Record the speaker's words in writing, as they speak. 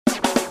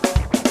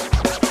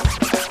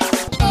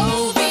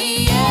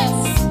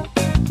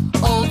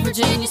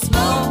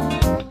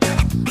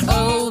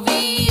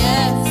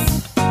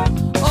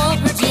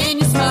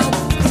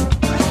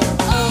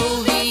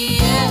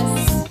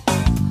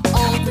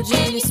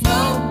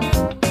Smoke.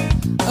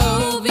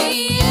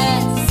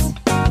 OVS,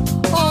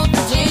 Old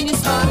Virginia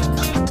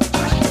Smoke.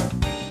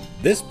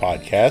 This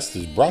podcast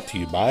is brought to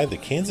you by the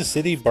Kansas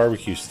City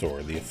Barbecue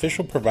Store, the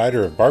official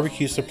provider of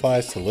barbecue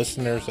supplies to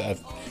listeners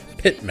of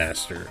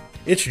Pitmaster.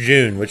 It's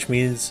June, which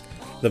means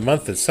the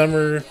month that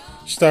summer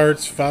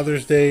starts,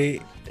 Father's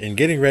Day, and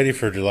getting ready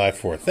for July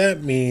 4th.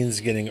 That means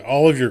getting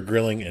all of your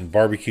grilling and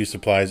barbecue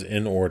supplies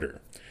in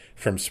order.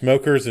 From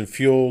smokers and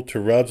fuel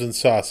to rubs and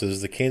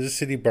sauces, the Kansas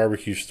City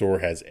Barbecue Store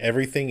has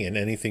everything and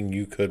anything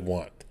you could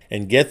want.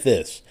 And get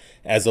this,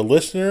 as a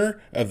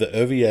listener of the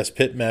OVS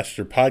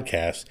Pitmaster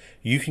podcast,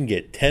 you can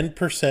get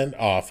 10%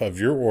 off of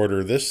your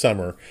order this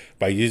summer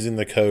by using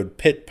the code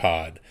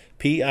PITPOD,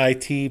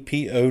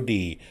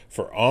 PITPOD,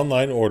 for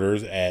online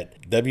orders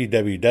at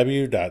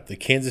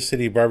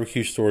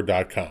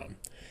www.thekansascitybarbecuestore.com.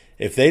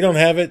 If they don't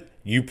have it,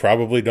 you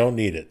probably don't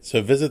need it.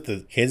 So visit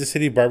the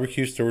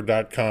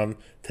kansascitybarbecuestore.com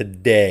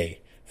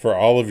today for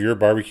all of your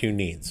barbecue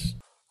needs.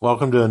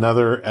 Welcome to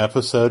another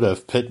episode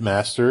of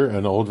Pitmaster,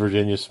 an Old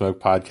Virginia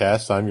Smoke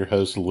podcast. I'm your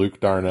host,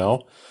 Luke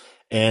Darnell.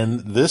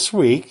 And this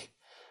week,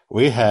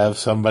 we have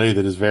somebody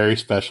that is very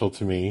special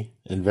to me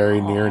and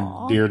very near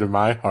and dear to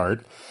my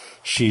heart.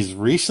 She's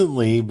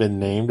recently been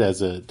named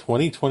as a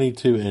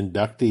 2022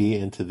 inductee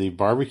into the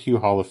Barbecue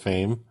Hall of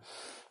Fame.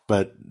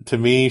 But to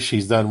me,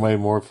 she's done way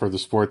more for the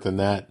sport than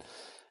that.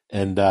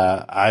 And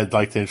I'd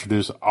like to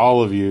introduce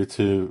all of you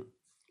to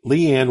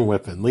Leanne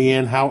Whippen.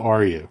 Leanne, how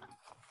are you?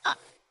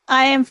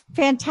 I am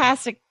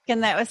fantastic.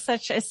 And that was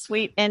such a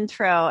sweet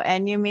intro.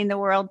 And you mean the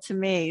world to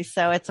me.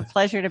 So it's a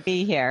pleasure to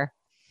be here.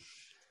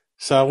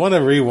 So I want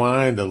to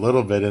rewind a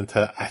little bit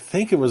into, I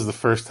think it was the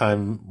first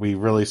time we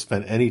really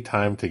spent any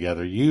time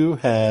together. You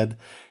had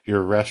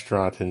your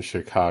restaurant in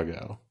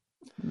Chicago.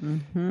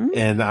 Mm-hmm.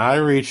 And I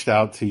reached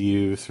out to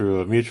you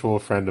through a mutual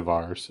friend of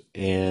ours,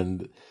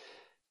 and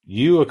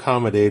you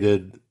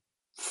accommodated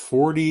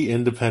 40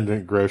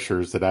 independent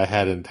grocers that I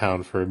had in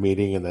town for a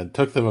meeting and then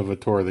took them of a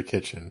tour of the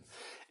kitchen.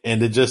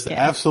 And it just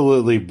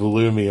absolutely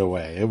blew me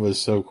away. It was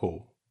so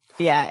cool.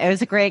 Yeah, it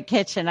was a great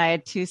kitchen. I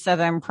had 2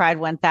 Southern Pride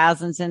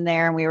 1000s in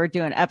there, and we were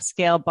doing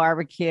upscale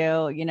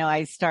barbecue. You know,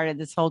 I started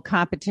this whole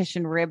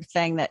competition rib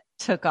thing that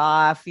took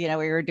off. You know,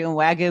 we were doing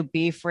Wagyu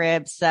beef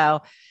ribs.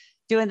 So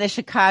doing the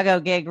Chicago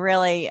gig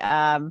really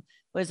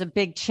was a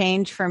big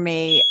change for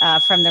me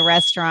from the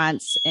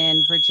restaurants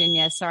in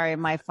Virginia. Sorry,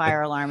 my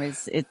fire alarm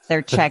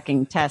they're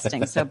testing.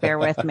 So bear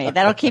with me.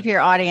 That'll keep your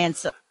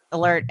audience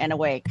alert and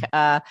awake.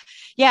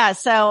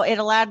 So it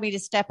allowed me to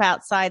step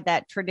outside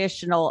that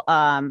traditional,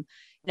 the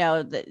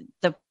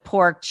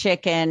pork,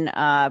 chicken,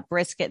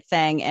 brisket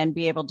thing and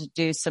be able to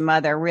do some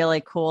other really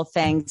cool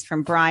things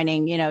from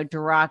brining,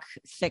 Duroc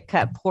thick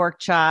cut pork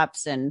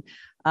chops and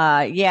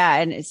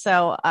it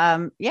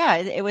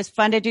was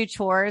fun to do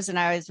chores, and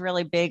I was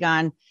really big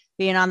on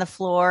being on the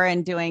floor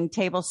and doing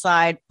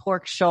tableside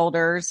pork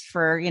shoulders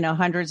for,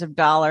 hundreds of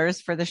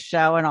dollars for the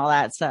show and all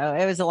that. So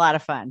it was a lot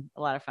of fun.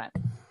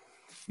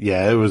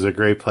 Yeah, it was a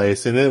great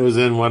place, and it was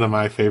in one of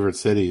my favorite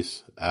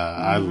cities.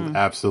 I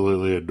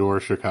absolutely adore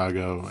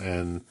Chicago,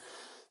 and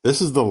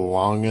this is the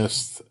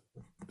longest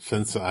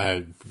since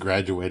I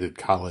graduated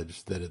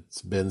college that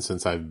it's been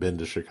since I've been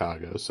to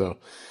Chicago. So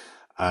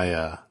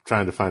I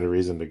trying to find a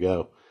reason to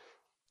go.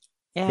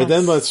 Yes, but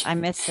then I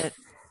miss it.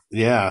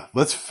 Yeah,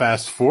 let's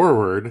fast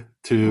forward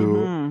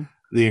to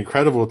the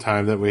incredible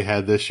time that we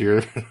had this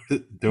year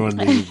doing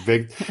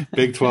the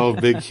Big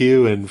 12 Big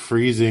Q and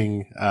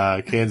freezing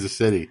Kansas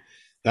City.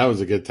 That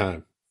was a good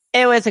time.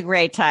 It was a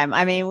great time.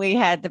 I mean, we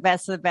had the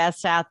best of the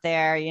best out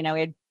there. We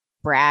had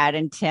Brad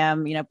and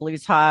Tim,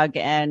 Blues Hog,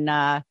 and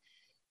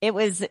it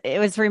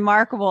was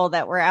remarkable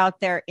that we're out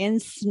there in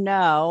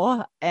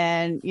snow,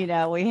 and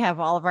we have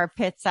all of our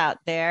pits out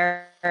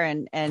there,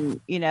 and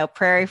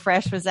Prairie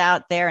Fresh was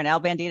out there, and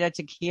El Bandito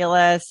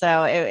Tequila.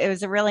 So it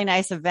was a really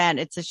nice event.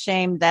 It's a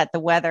shame that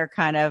the weather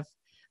kind of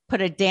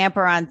put a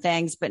damper on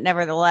things, but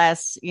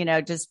nevertheless,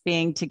 just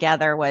being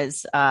together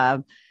was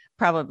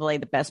probably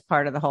the best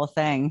part of the whole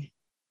thing.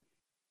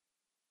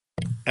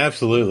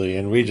 Absolutely.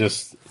 And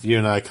you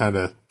and I kind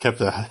of kept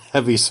a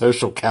heavy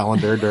social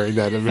calendar during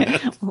that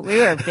event.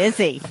 We were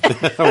busy.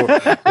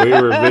 We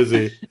were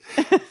busy.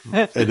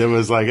 And it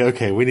was like,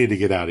 okay, we need to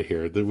get out of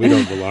here. We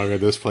don't belong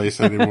in this place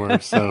anymore.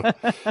 So,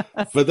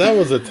 but that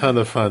was a ton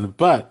of fun.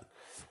 But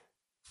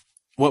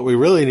what we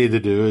really need to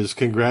do is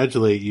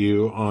congratulate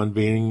you on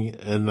being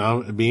an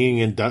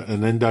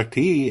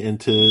inductee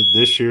into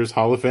this year's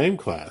Hall of Fame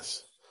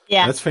class.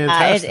 Yeah, that's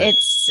fantastic.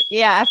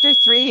 After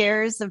 3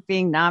 years of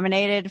being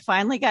nominated,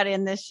 finally got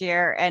in this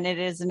year, and it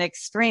is an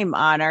extreme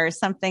honor,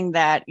 something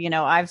that,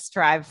 I've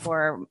strived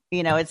for.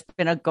 It's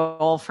been a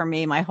goal for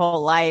me my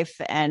whole life.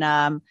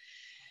 And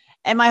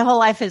my whole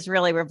life has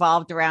really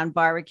revolved around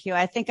barbecue.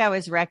 I think I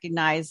was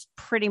recognized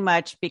pretty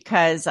much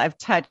because I've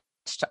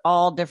touched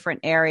all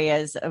different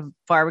areas of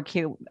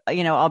barbecue,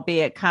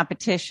 albeit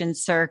competition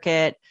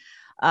circuit,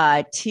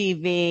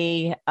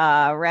 TV,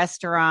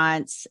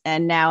 restaurants,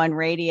 and now in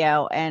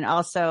radio. And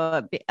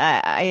also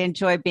I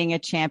enjoy being a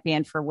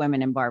champion for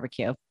women in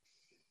barbecue.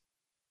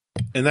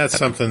 And that's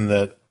something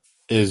that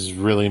is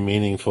really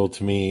meaningful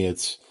to me.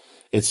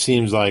 It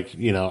seems like,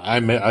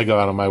 I go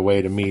out of my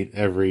way to meet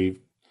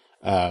every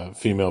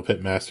female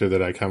pitmaster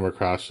that I come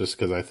across, just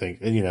because I think,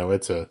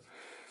 it's a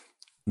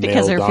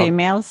Because male they're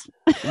females.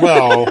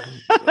 well,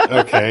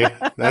 okay,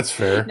 that's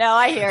fair. No,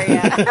 I hear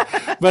you.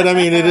 But I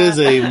mean, it is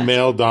a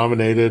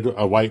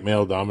white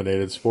male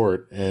dominated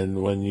sport.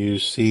 And when you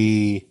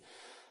see,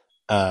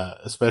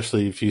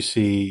 especially if you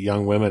see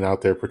young women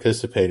out there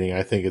participating,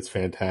 I think it's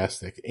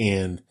fantastic.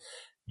 And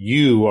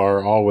you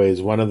are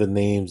always one of the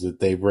names that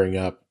they bring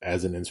up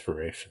as an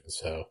inspiration.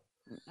 So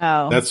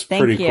Oh, that's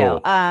thank pretty you.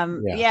 cool.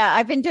 Yeah,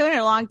 I've been doing it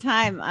a long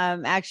time.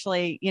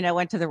 Actually,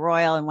 went to the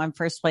Royal and won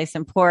first place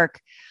in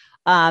pork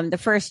the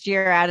first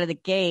year out of the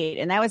gate,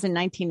 and that was in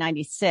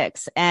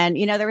 1996. And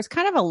there was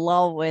kind of a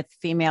lull with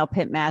female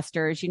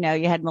pitmasters.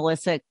 You had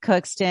Melissa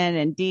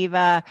Cookston and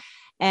Diva,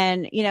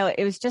 and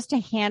it was just a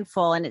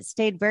handful, and it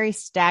stayed very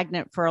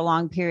stagnant for a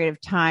long period of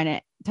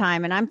time.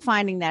 And I'm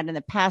finding that in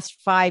the past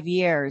 5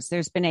 years,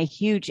 there's been a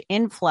huge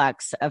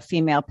influx of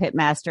female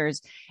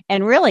pitmasters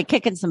and really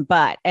kicking some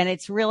butt. And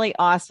it's really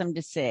awesome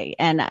to see.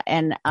 And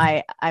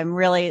I'm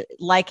really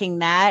liking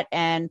that.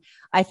 And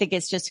I think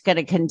it's just going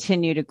to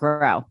continue to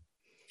grow.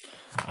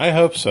 I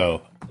hope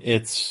so.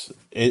 It's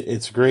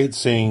great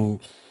seeing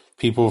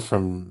people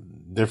from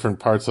different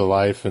parts of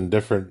life and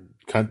different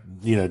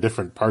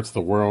parts of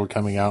the world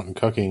coming out and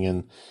cooking.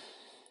 And,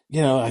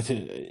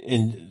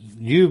 and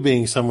you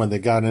being someone that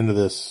got into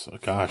this,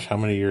 gosh, how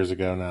many years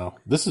ago now?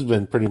 This has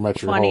been pretty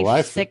much your whole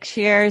life. 26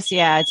 years.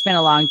 Yeah, it's been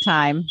a long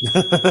time.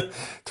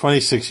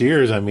 26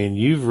 years. I mean,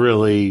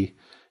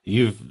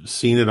 you've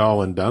seen it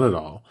all and done it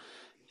all.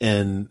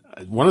 And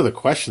one of the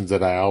questions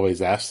that I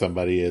always ask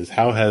somebody is,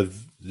 how have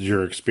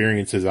your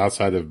experiences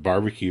outside of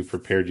barbecue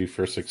prepared you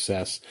for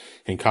success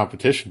in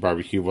competition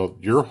barbecue? Well,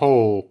 your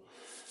whole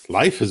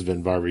life has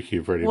been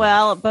barbecue pretty much.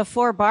 Well,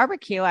 before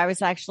barbecue, I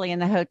was actually in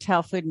the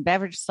hotel food and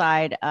beverage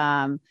side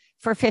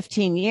for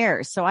 15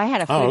 years. So I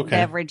had a food and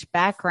beverage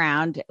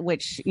background,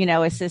 which,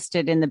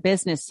 assisted in the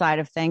business side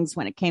of things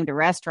when it came to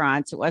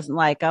restaurants. It wasn't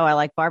like, oh, I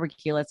like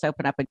barbecue, let's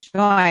open up a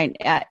joint.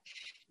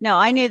 No,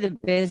 I knew the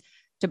business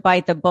to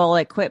bite the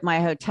bullet, quit my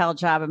hotel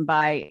job and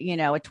buy, a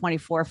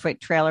 24-foot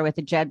trailer with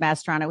a Jed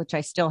Master on it, which I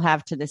still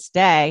have to this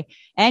day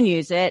and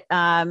use it.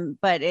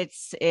 But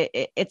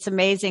it's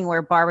amazing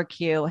where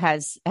barbecue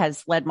has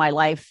led my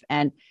life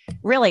and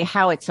really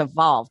how it's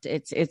evolved.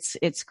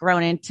 It's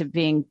grown into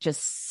being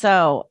just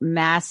so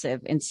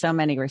massive in so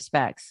many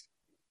respects.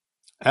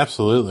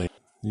 Absolutely.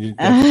 You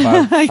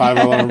got five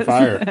alarm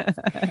fire.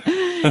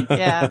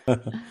 Yeah.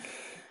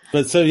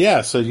 But so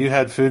you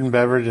had food and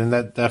beverage, and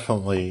that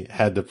definitely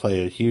had to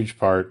play a huge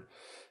part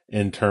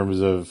in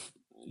terms of,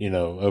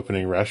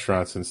 opening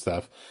restaurants and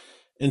stuff.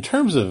 In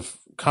terms of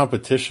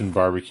competition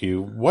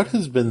barbecue, what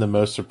has been the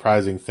most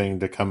surprising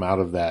thing to come out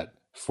of that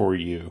for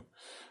you?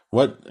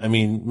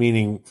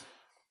 Meaning,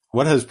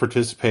 what has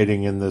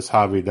participating in this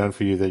hobby done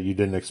for you that you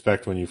didn't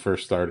expect when you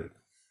first started?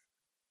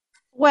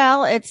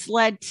 Well, it's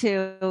led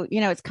to,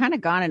 it's kind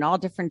of gone in all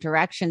different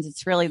directions.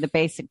 It's really the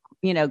basic,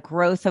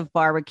 growth of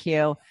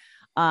barbecue.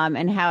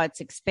 And how it's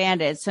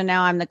expanded. So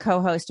now I'm the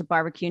co-host of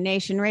Barbecue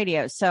Nation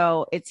Radio.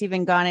 So it's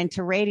even gone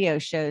into radio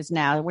shows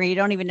now where you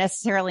don't even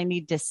necessarily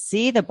need to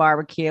see the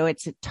barbecue.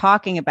 It's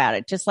talking about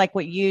it, just like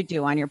what you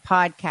do on your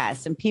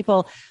podcast. And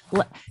people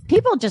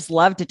just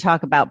love to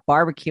talk about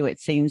barbecue, it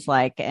seems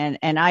like. And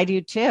I do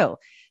too.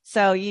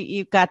 So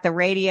you've got the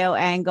radio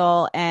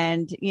angle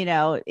and,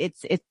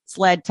 it's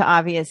led to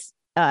obvious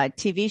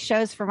TV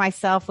shows for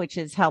myself, which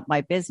has helped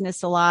my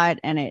business a lot.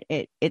 And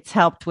it's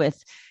helped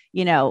with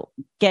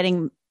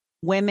getting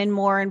women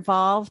more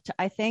involved,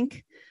 I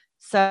think.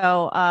 So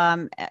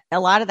a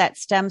lot of that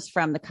stems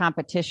from the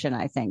competition,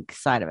 I think,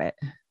 side of it.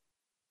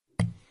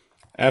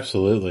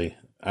 Absolutely.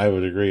 I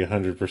would agree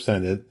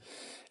 100%.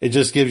 It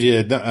just gives you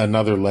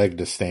another leg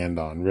to stand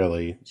on,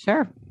 really.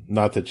 Sure.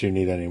 Not that you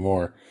need any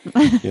more,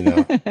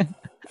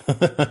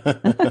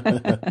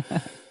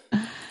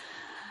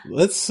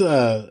 Let's,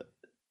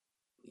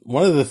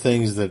 one of the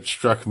things that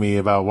struck me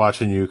about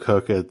watching you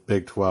cook at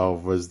Big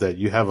 12 was that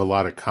you have a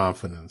lot of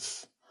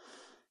confidence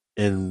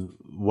in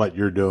what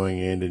you're doing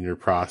and in your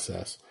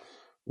process.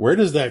 Where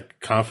does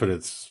that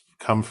confidence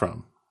come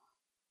from?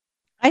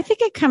 I think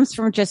it comes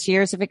from just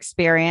years of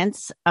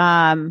experience.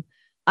 I'm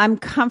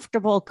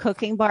comfortable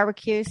cooking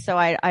barbecue, so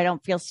I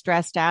don't feel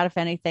stressed out. If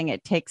anything,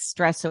 it takes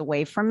stress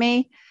away from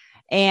me.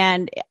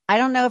 And I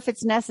don't know if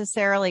it's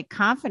necessarily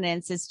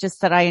confidence. It's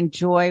just that I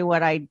enjoy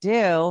what I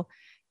do.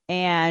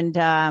 And,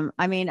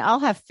 I'll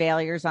have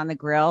failures on the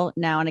grill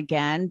now and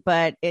again,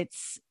 but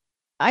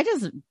I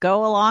just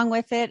go along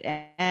with it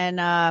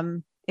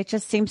and, it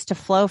just seems to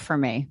flow for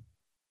me.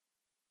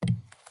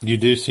 You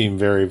do seem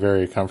very,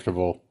 very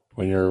comfortable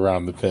when you're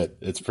around the pit.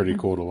 It's pretty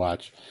cool to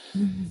watch.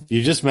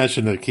 You just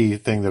mentioned a key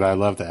thing that I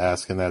love to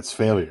ask, and that's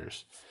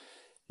failures.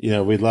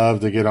 We'd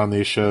love to get on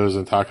these shows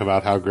and talk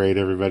about how great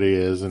everybody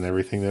is and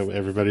everything that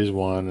everybody's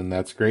won, and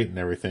that's great and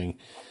everything.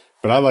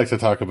 But I like to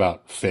talk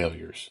about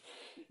failures.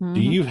 Do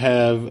you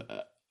have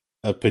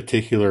a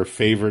particular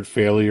favorite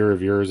failure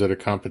of yours at a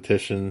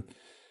competition,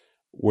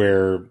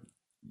 where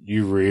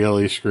you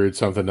really screwed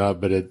something up,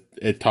 but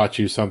it taught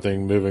you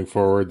something moving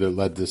forward that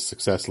led to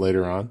success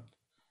later on?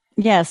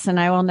 Yes, and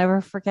I will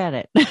never forget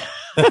it.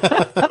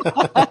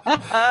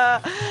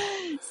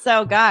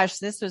 So, gosh,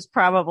 this was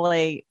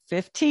probably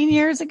 15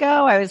 years ago.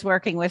 I was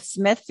working with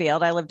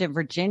Smithfield. I lived in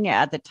Virginia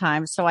at the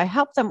time. So I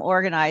helped them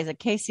organize a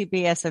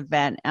KCBS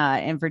event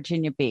in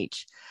Virginia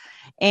Beach.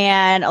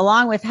 And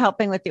along with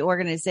helping with the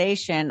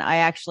organization, I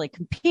actually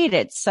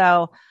competed.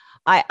 So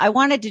I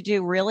wanted to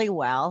do really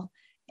well.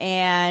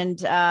 And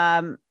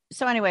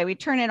so anyway, we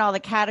turned in all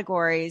the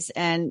categories,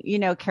 and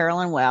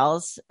Carolyn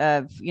Wells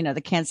of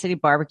the Kansas City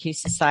Barbecue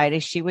Society,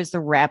 she was the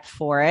rep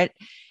for it.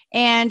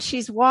 And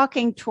she's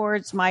walking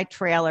towards my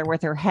trailer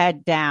with her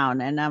head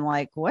down. And I'm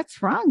like, "What's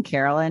wrong,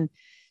 Carolyn?"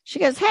 She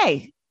goes,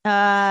 "Hey,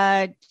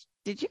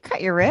 did you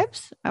cut your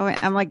ribs?"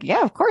 I'm like,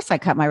 "Yeah, of course I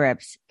cut my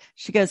ribs."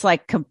 She goes,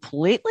 "Like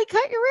completely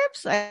cut your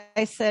ribs?"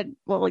 I said,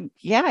 "Well,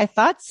 yeah, I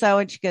thought so."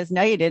 And she goes,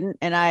 "No, you didn't."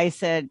 And I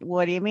said,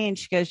 "What do you mean?"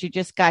 She goes, "You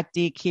just got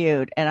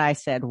DQ'd." And I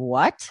said,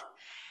 "What?"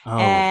 Oh,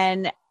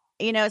 And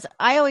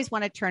I always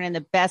want to turn in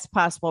the best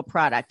possible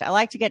product. I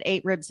like to get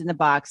 8 ribs in the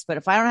box, but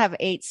if I don't have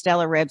 8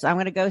 stellar ribs, I'm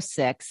going to go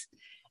 6.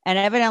 And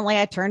evidently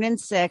I turned in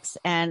 6,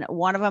 and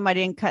one of them I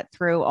didn't cut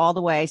through all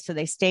the way. So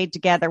they stayed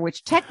together,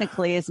 which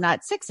technically is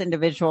not 6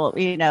 individual,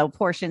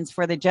 portions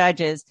for the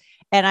judges.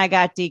 And I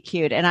got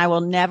DQ'd, and I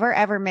will never,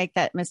 ever make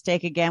that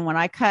mistake again. When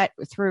I cut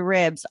through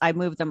ribs, I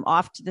move them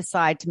off to the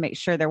side to make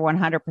sure they're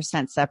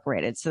 100%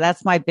 separated. So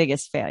that's my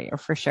biggest failure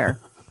for sure.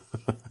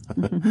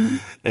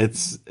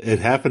 it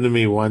happened to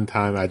me one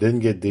time. I didn't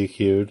get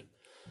DQ'd,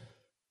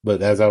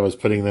 but as I was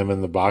putting them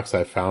in the box,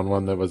 I found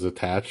one that was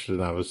attached,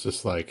 and I was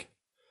just like,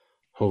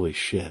 "Holy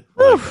shit!"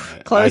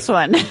 Like, close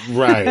one,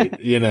 right?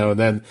 And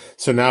then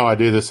so now I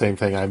do the same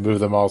thing. I move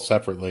them all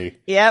separately.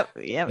 Yep.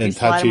 And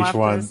touch each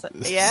one.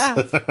 Yeah.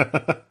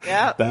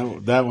 Yeah.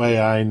 That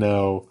way I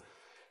know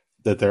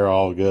that they're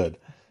all good.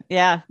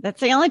 Yeah,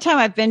 that's the only time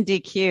I've been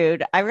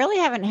DQ'd. I really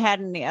haven't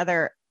had any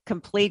other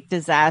complete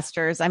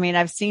disasters. I mean,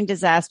 I've seen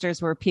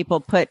disasters where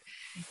people put,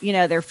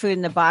 their food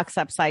in the box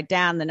upside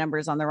down, the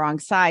number's on the wrong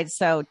side.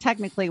 So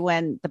technically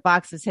when the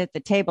boxes hit the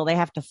table, they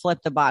have to flip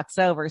the box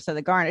over so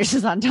the garnish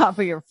is on top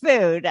of your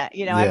food.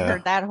 I've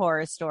heard that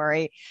horror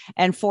story,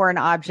 and foreign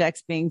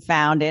objects being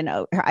found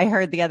I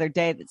heard the other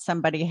day that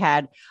somebody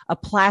had a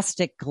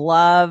plastic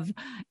glove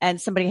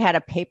and somebody had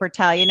a paper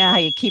towel. You know how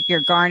you keep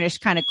your garnish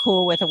kind of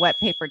cool with a wet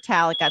paper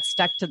towel? It got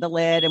stuck to the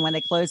lid, and when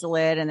they closed the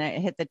lid and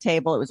it hit the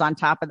table, it was on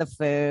top of the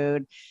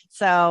food.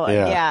 So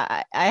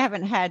I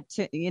haven't had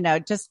to,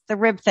 just the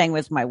rib thing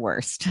was my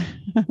worst.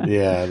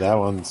 Yeah,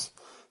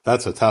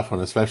 that's a tough one,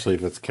 especially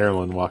if it's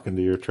Carolyn walking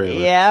to your trailer.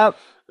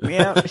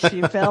 Yep,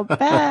 she felt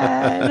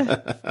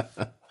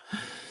bad.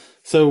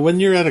 So when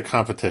you're at a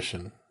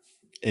competition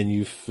and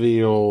you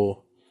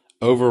feel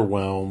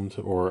overwhelmed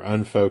or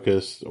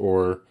unfocused,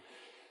 or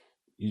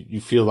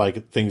you feel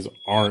like things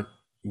aren't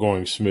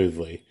going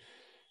smoothly,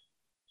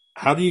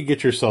 how do you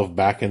get yourself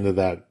back into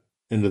that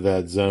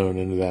zone,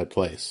 into that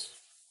place?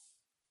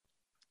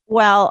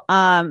 Well,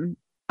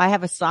 I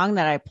have a song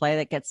that I play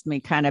that gets me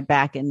kind of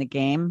back in the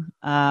game.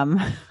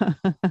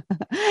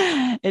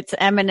 It's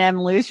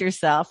Eminem, "Lose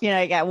Yourself." You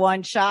got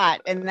one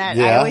shot, and that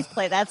I always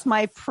play. That's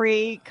my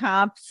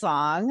pre-comp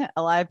song.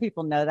 A lot of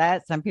people know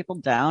that. Some people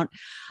don't.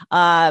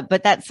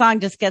 But that song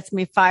just gets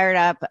me fired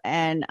up.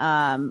 And,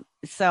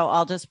 so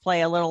I'll just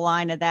play a little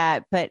line of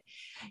that. But,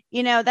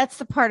 that's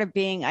the part of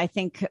being, I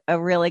think, a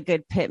really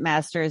good pit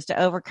master, is to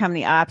overcome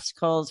the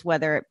obstacles,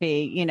 whether it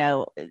be,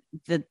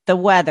 the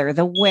weather,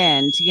 the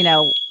wind,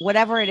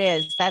 whatever it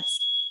is.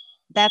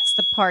 That's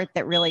the part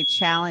that really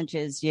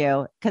challenges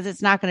you, because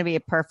it's not going to be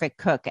a perfect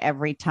cook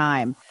every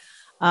time.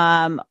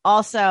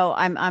 Also,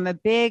 I'm a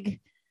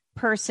big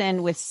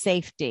person with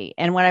safety.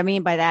 And what I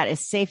mean by that is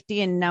safety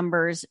in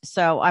numbers.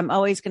 So I'm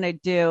always going to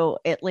do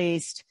at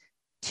least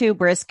 2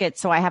 briskets,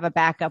 so I have a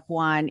backup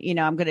one.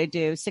 I'm going to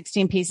do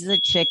 16 pieces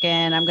of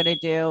chicken. I'm going to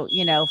do,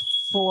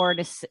 4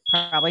 to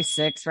probably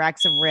 6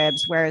 racks of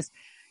ribs. Whereas,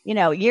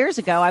 years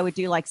ago, I would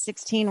do like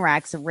 16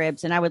 racks of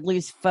ribs and I would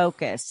lose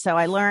focus. So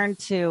I learned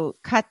to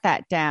cut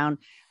that down.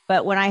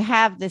 But when I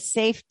have the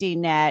safety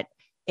net,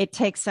 it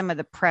takes some of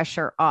the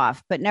pressure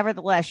off. But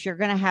nevertheless, you're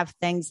going to have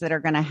things that are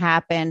going to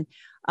happen.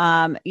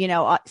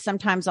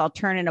 Sometimes I'll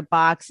turn in a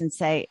box and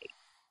say,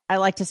 I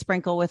like to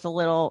sprinkle with a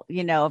little,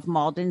 of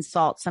Maldon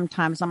salt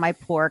sometimes on my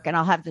pork, and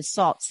I'll have the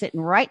salt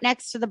sitting right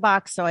next to the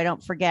box so I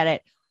don't forget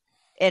it,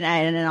 and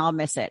I'll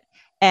miss it.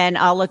 And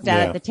I'll look down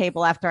at the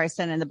table after I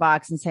send in the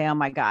box and say, "Oh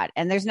my God."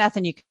 And there's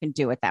nothing you can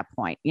do at that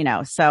point,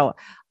 So,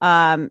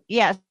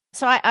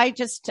 So I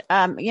just,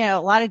 a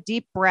lot of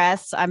deep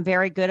breaths. I'm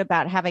very good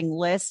about having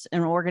lists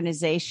and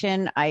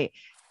organization.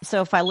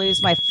 So if I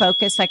lose my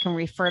focus, I can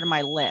refer to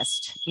my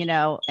list,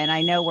 and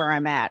I know where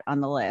I'm at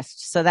on the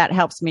list. So that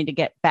helps me to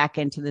get back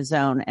into the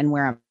zone and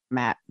where I'm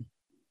at.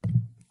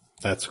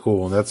 That's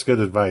cool. And that's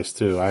good advice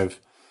too.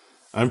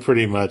 I'm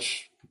pretty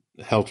much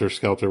helter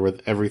skelter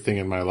with everything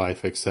in my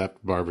life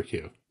except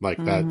barbecue.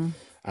 Like that.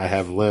 I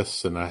have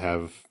lists and I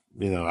have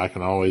I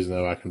can always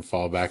know I can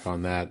fall back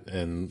on that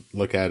and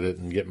look at it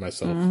and get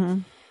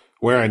myself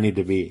where I need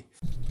to be.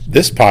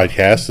 This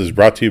podcast is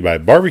brought to you by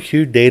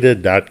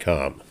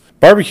BarbecueData.com.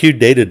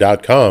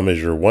 BarbecueData.com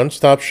is your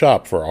one-stop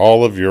shop for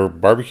all of your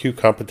barbecue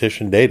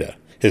competition data.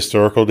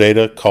 Historical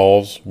data,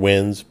 calls,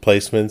 wins,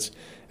 placements,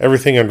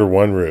 everything under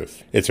one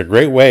roof. It's a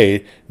great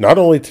way not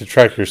only to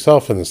track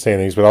yourself in the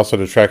standings, but also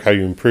to track how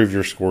you improve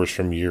your scores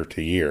from year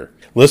to year.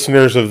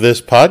 Listeners of this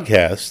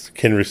podcast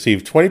can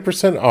receive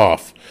 20%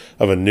 off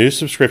of a new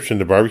subscription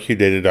to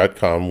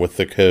BarbecueData.com with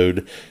the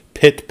code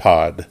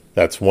PITPOD.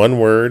 That's one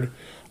word,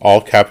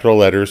 all capital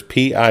letters,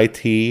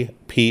 PITPOD,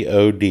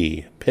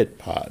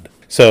 PITPOD.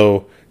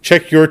 So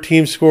check your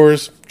team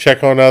scores,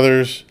 check on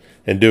others,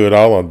 and do it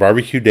all on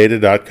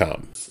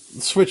BarbecueData.com.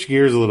 Switch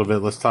gears a little bit.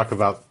 Let's talk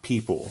about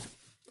people.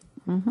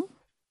 Mm-hmm.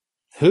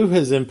 Who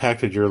has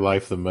impacted your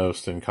life the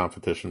most in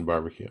competition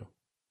barbecue?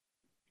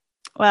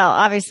 Well,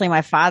 obviously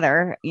my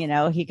father,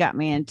 he got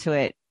me into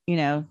it,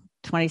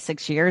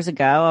 26 years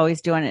ago,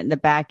 always doing it in the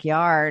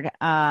backyard.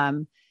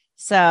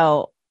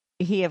 So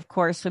he, of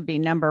course, would be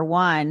number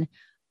one.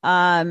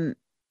 I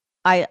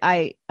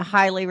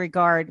highly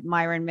regard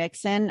Myron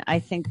Mixon. I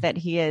think that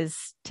he has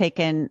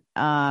taken,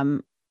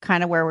 kind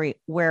of where we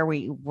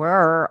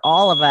were,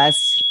 all of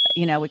us,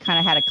 we kind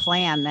of had a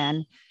clan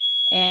then,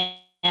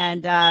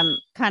 and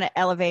kind of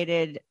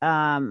elevated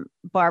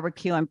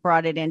barbecue and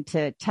brought it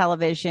into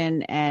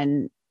television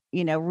and,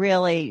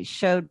 really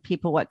showed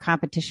people what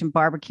competition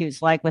barbecue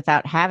is like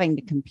without having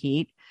to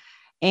compete.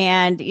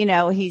 And,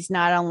 he's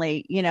not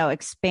only,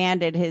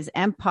 expanded his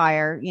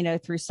empire,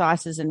 through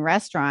sauces and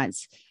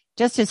restaurants,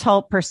 just his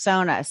whole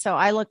persona. So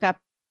I look up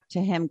to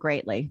him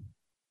greatly.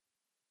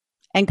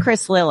 And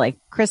Chris Lilly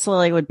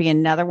would be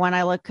another one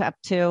I look up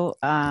to.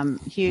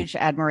 Huge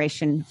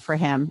admiration for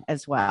him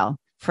as well,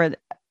 for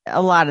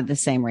a lot of the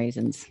same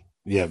reasons.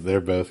 Yeah,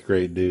 they're both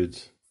great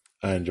dudes.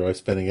 I enjoy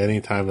spending any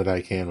time that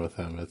I can with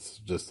them. It's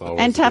just always.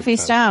 And Tuffy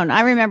Stone.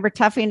 I remember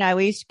Tuffy and I,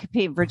 we used to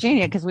compete in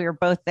Virginia because we were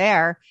both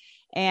there.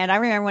 And I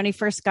remember when he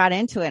first got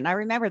into it. And I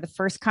remember the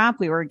first comp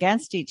we were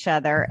against each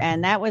other.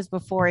 And that was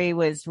before he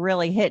was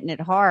really hitting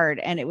it hard.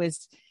 And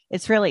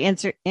it's really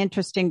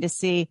interesting to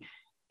see.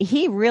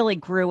 He really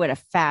grew at a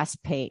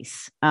fast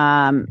pace. He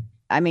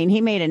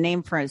made a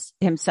name for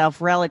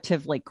himself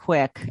relatively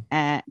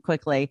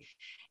quickly.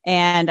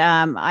 And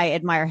I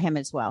admire him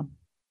as well.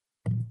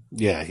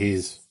 Yeah,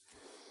 he's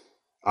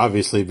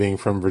obviously, being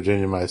from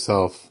Virginia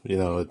myself,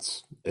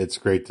 it's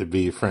great to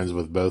be friends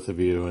with both of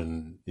you.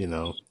 And,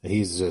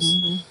 he's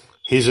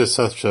just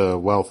such a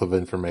wealth of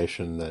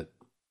information that,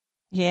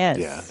 yes,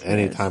 yeah,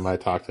 anytime I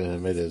talk to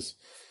him, it is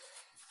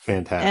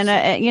fantastic. And,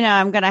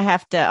 I'm going to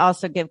have to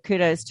also give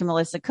kudos to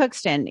Melissa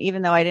Cookston,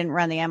 even though I didn't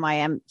run the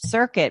MIM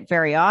circuit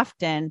very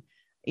often,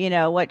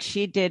 what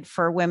she did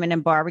for women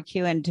in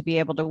barbecue and to be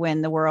able to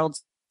win the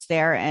world's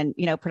there and,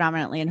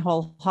 predominantly in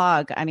whole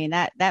hog. I mean,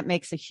 that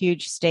makes a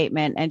huge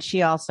statement. And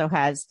she also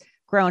has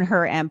grown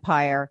her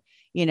empire,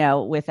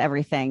 with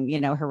everything,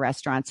 her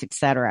restaurants,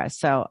 etc.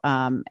 So,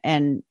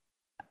 and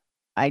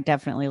I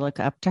definitely look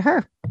up to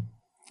her.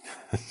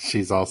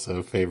 She's also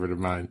a favorite of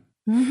mine.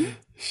 Mm-hmm.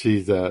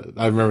 She's, I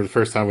remember the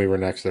first time we were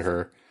next to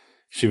her,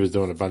 she was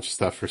doing a bunch of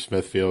stuff for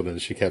Smithfield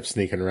and she kept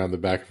sneaking around the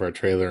back of our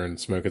trailer and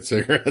smoking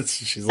cigarettes.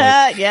 She's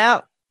like,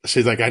 yeah.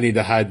 She's like, I need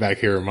to hide back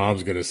here.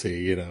 Mom's going to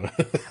see,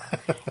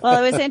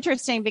 Well, it was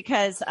interesting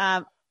because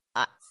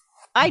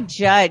I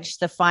judged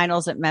the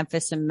finals at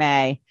Memphis in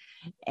May,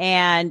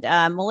 and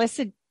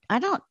Melissa,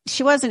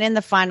 she wasn't in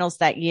the finals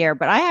that year,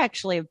 but I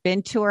actually have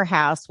been to her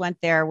house, went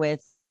there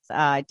with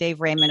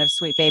Dave Raymond of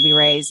Sweet Baby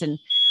Ray's, and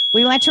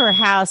we went to her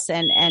house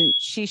and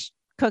she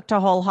cooked a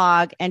whole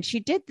hog, and she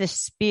did this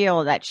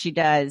spiel that she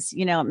does,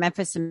 at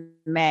Memphis in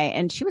May,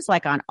 and she was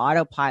like on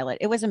autopilot.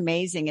 It was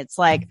amazing. It's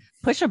like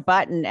push a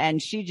button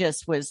and she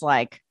just was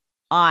like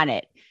on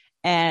it.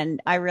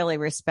 And I really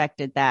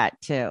respected that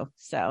too.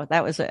 So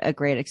that was a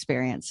great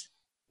experience.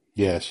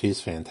 Yeah,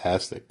 she's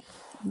fantastic.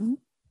 Mm-hmm.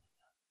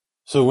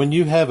 So when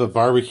you have a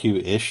barbecue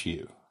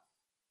issue,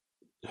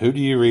 who do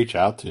you reach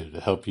out to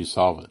help you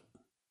solve it?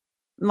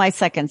 My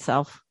second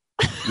self.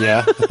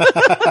 Yeah.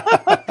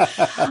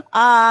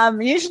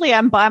 Usually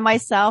I'm by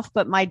myself,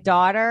 but my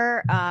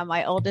daughter,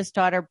 my oldest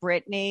daughter,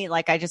 Brittany,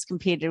 like I just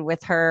competed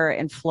with her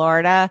in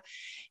Florida.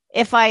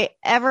 If I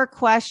ever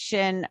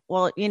question,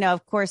 well,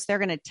 of course they're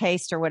going to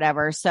taste or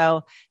whatever.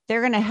 So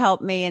they're going to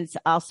help me. And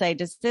I'll say,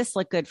 does this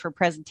look good for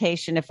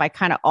presentation? If I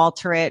kind of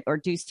alter it or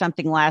do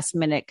something last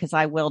minute, cause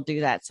I will do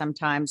that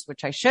sometimes,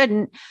 which I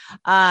shouldn't.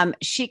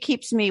 She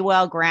keeps me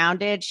well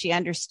grounded. She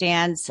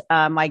understands,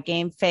 my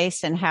game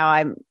face and how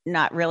I'm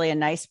not really a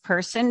nice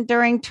person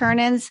during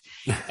turn-ins.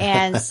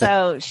 And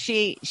so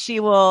she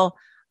will,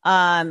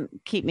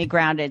 keep me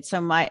grounded. So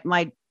my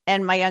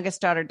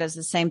youngest daughter does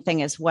the same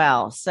thing as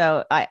well.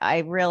 So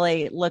I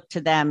really look to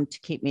them to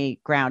keep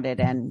me grounded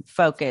and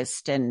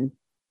focused and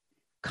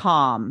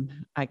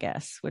calm, I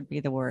guess would be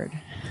the word.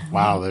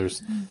 Wow.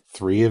 There's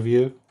 3 of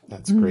you.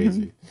 That's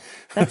crazy.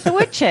 Mm-hmm. That's the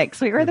Wood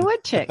Chicks. We were the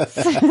Wood Chicks.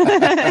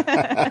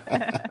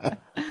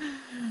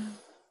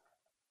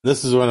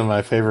 This is one of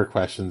my favorite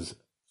questions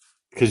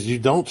because you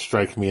don't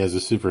strike me as a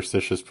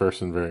superstitious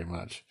person very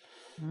much.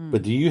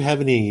 But Mm. do you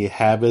have any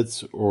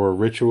habits or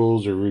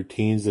rituals or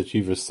routines that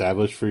you've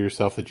established for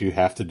yourself that you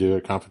have to do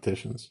at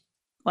competitions?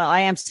 Well,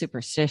 I am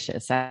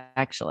superstitious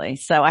actually.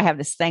 So I have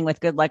this thing with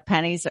good luck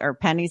pennies or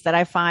pennies that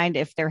I find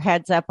if they're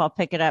heads up, I'll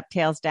pick it up,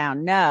 tails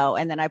down. No.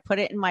 And then I put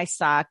it in my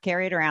sock,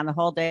 carry it around the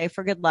whole day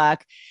for good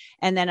luck.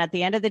 And then at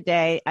the end of the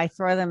day, I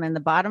throw them in the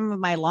bottom of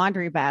my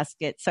laundry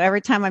basket. So every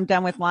time I'm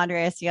done with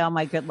laundry, I see all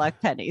my good luck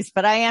pennies,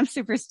 but I am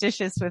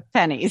superstitious with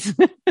pennies.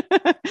 As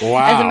a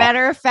Wow.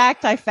 matter of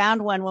fact, I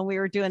found one when we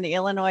were doing the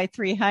Illinois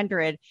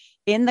 300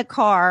 in the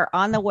car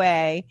on the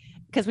way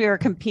because we were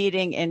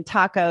competing in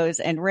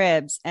tacos and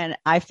ribs, and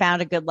I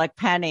found a good luck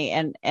penny,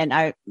 and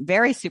I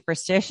very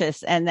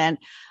superstitious, and then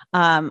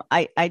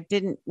I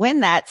didn't win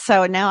that,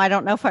 so now I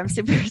don't know if I'm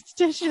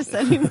superstitious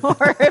anymore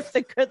if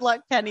the good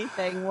luck penny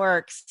thing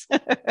works.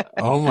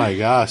 Oh my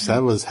gosh,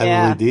 that was heavily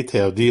Yeah.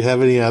 detailed. Do you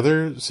have any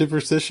other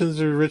superstitions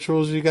or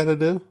rituals you got to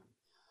do?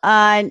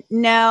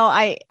 No,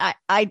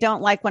 I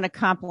don't like when a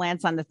comp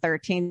lands on the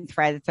 13th,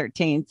 Friday the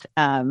 13th.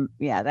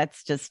 Yeah,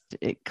 that's just,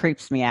 it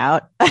creeps me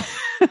out.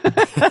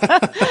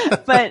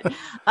 But,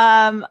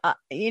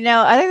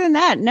 other than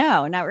that,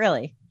 no, not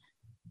really.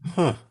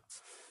 Huh.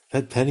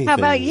 That penny How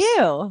thing about is.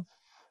 you?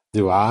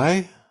 Do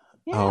I?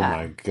 Oh Yeah.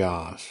 my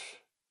gosh.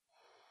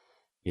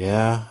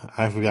 Yeah,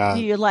 I've Do got.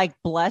 you like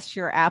bless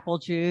your apple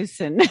juice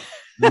and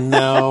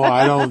No,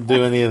 I don't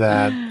do any of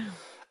that.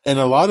 And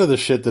a lot of the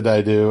shit that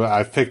I do,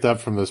 I've picked up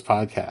from this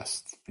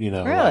podcast.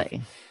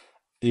 really?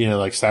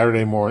 Like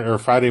Saturday morning or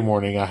Friday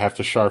morning, I have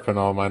to sharpen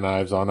all my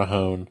knives on a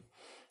hone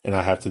and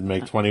I have to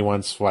make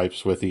 21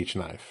 swipes with each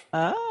knife.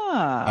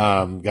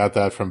 Oh, Got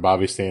that from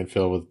Bobby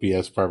Stanfield with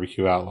BS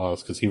Barbecue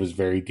Outlaws because he was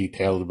very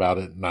detailed about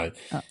it. And I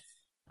uh,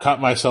 caught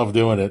myself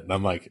doing it. And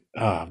I'm like,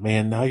 oh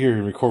man, now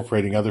you're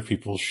incorporating other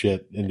people's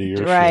shit into your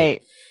shit.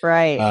 right,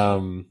 right.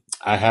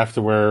 I have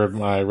to wear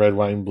my red,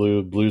 white, and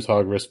blue Blues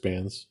Hog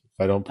wristbands.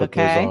 If I don't put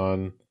those Okay,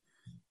 on,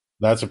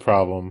 that's a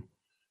problem.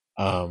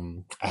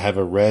 I have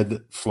a red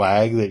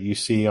flag that you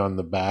see on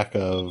the back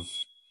of,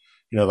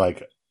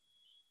 like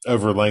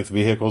over length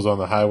vehicles on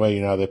the highway.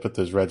 You know how they put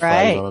those red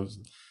flags right. on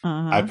them.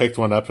 I Uh-huh. picked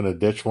one up in a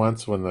ditch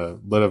once when the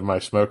lid of my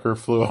smoker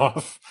flew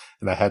off,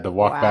 and I had to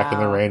walk back in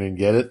the Wow. rain and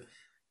get it.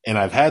 And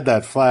I've had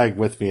that flag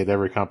with me at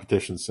every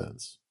competition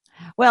since.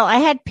 Well, I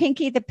had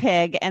Pinky the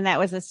pig, and that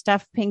was a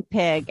stuffed pink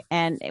pig,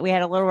 and we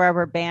had a little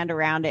rubber band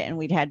around it, and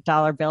we'd had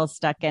dollar bills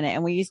stuck in it,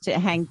 and we used to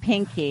hang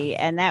Pinky,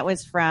 and that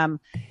was from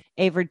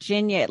a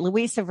Virginia,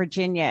 Louisa,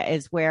 Virginia,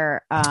 is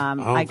where Oh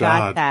I got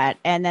God. that,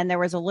 and then there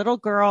was a little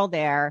girl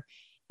there,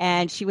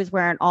 and she was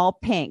wearing all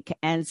pink,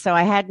 and so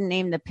I hadn't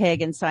named the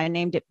pig, and so I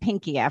named it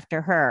Pinky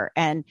after her,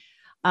 and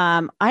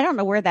I don't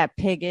know where that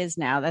pig is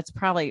now. That's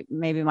probably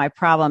maybe my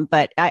problem,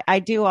 but I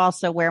do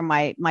also wear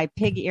my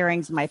pig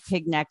earrings, my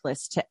pig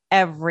necklace to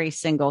every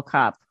single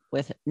cup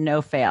with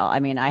no fail. I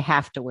mean, I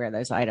have to wear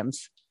those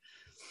items.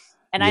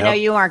 And I know Yep.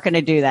 you aren't going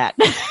to do that.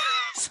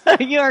 So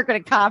you aren't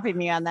going to copy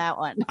me on that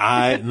one.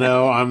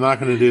 No, I'm not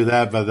going to do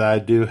that, but I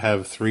do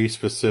have three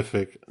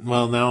specific.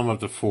 Well, now I'm up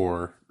to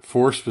four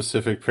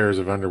specific pairs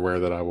of underwear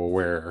that I will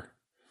wear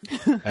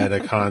at a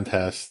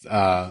contest.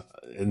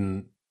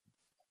 And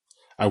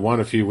I won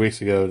a few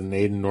weeks ago in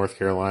Aden, North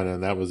Carolina,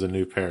 and that was a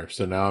new pair.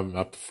 So now I'm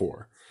up to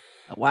four.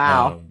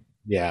 Wow.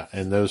 Yeah,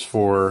 and those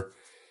four,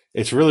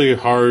 it's really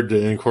hard to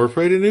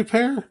incorporate a new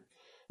pair.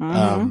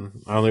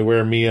 Mm-hmm. I only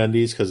wear me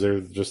undies because they're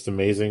just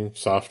amazing,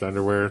 soft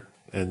underwear,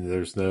 and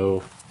there's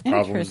no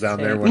problems down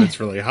there when Interesting. it's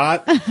really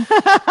hot.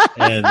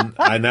 And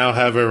I now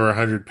have over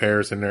 100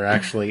 pairs, and they're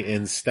actually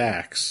in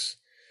stacks.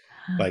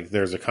 Like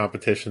there's a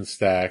competition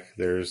stack,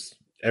 there's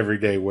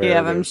everyday You wear,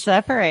 have them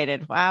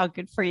separated. Wow.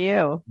 Good for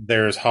you.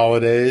 there's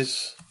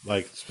holidays,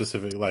 like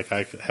specific, like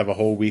I have a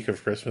whole week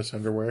of Christmas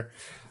underwear.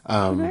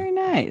 Um, Very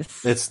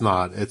nice. it's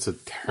a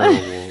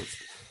terrible,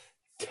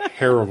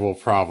 terrible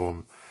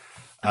problem.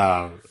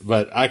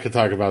 But I could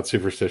talk about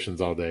superstitions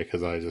all day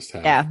because I just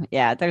have. Yeah.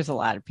 Yeah. There's a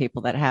lot of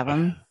people that have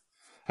them.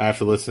 I have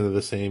to listen to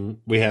the same.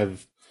 We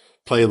have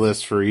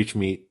playlists for each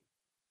meet,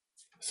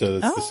 so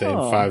it's the same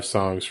Oh, 5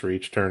 songs for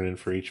each turn in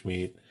for each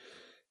meet.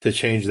 To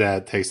change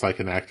that takes like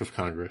an act of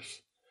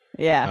Congress.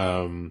 yeah.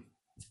 Um,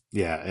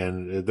 yeah,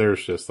 and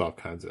there's just all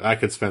kinds of. I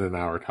could spend an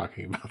hour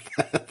talking about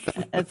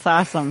that. It's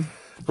awesome.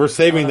 We're I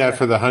saving love that it.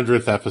 for the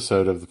 100th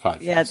episode of the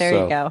Yeah, podcast. there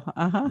you go.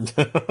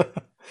 Uh-huh.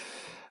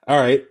 All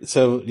right,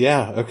 so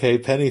yeah, okay,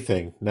 penny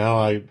thing.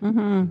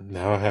 Mm-hmm.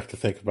 Now I have to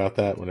think about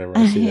that whenever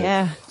I see that.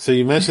 Yeah. So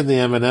you mentioned the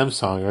Eminem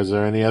song. Is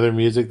there any other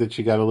music that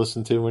you got to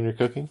listen to when you're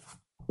cooking?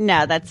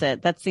 No, that's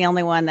it. That's the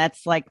only one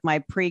that's like my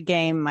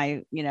pre-game,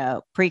 my,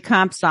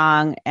 pre-comp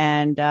song.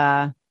 And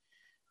I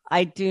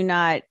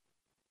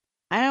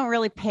don't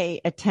really pay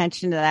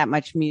attention to that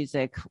much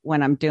music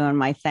when I'm doing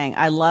my thing.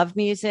 I love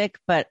music,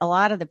 but a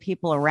lot of the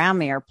people around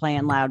me are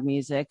playing loud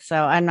music. So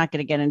I'm not going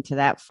to get into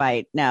that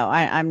fight. No,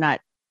 I'm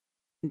not.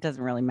 It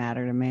doesn't really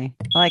matter to me.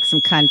 I like some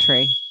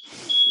country.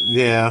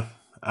 Yeah,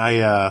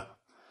 I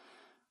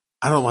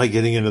I don't like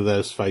getting into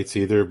those fights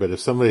either, but if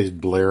somebody's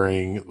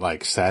blaring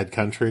like sad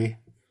country,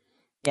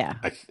 Yeah.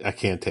 I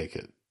can't take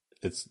it.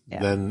 It's Yeah.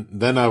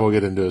 then I will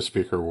get into a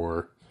speaker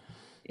war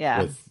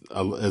Yeah. with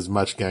as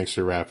much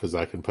gangster rap as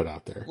I can put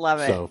out there.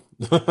 Love it. So,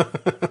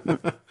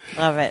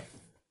 Love it.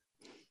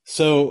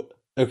 so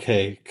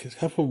okay, a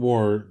couple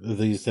more of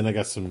these. Then I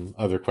got some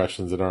other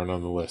questions that aren't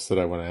on the list that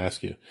I want to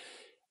ask you.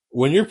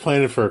 When you're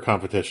planning for a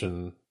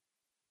competition,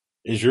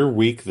 is your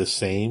week the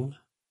same?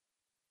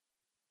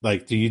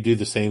 Like, do you do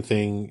the same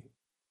thing?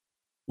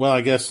 Well,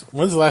 I guess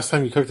when's the last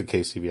time you cooked a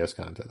KCBS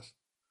contest?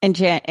 And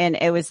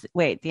it was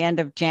the end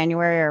of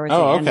January, or was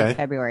Oh, it end okay. of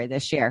February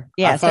this year? I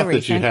Yeah, so thought that you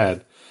recent.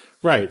 had.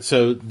 Right.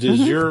 So does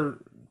Mhm. your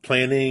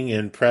planning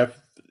and prep,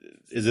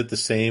 is it the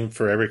same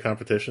for every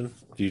competition?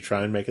 Do you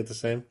try and make it the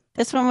same?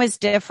 This one was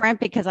different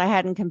because I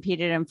hadn't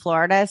competed in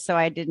Florida, so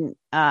I didn't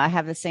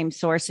have the same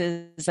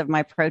sources of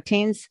my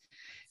proteins.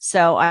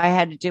 So I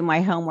had to do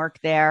my homework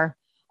there.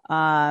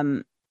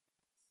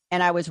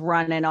 And I was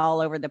running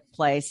all over the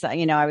place. I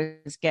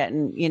was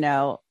getting,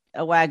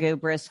 a Wagyu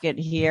brisket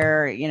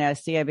here,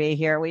 COB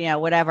here,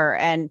 whatever.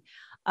 And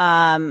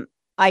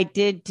I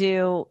did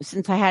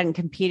since I hadn't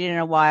competed in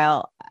a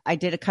while, I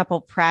did a couple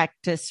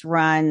practice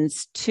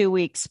runs 2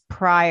 weeks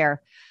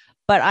prior.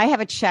 But I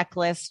have a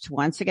checklist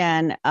once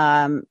again,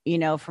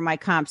 for my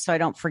comps, so I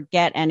don't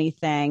forget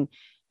anything.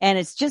 And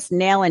it's just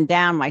nailing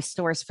down my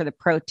source for the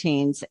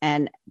proteins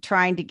and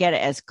trying to get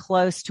it as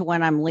close to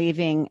when I'm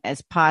leaving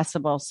as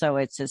possible, so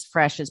it's as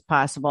fresh as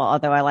possible.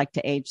 Although I like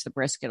to age the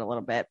brisket a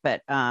little bit,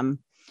 but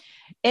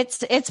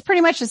it's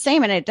pretty much the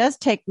same, and it does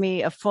take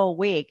me a full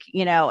week,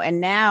 And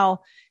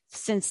now,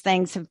 since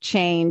things have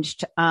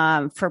changed,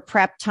 for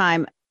prep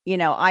time,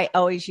 I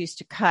always used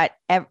to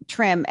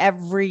trim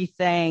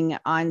everything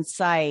on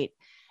site,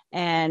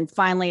 and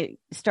finally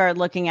started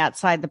looking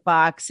outside the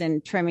box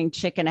and trimming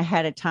chicken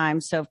ahead of time.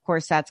 So of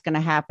course that's going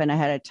to happen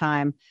ahead of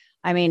time.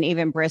 I mean,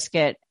 even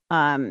brisket.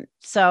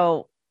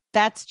 So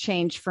that's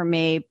changed for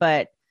me.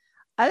 But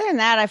other than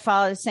that, I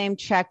follow the same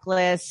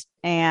checklist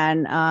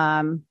and,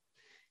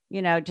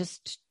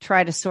 just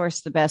try to source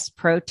the best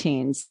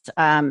proteins.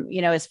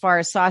 As far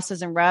as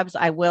sauces and rubs,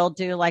 I will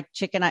do like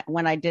chicken.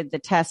 When I did the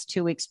test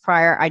 2 weeks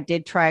prior, I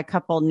did try a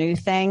couple new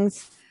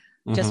things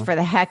just for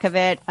the heck of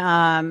it.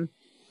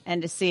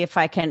 And to see if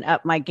I can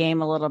up my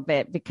game a little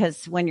bit,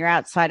 because when you're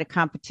outside of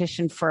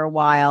competition for a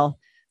while,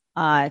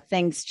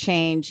 things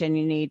change and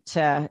you need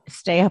to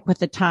stay up with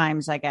the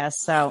times, I guess.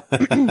 So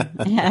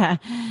yeah.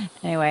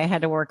 Anyway, I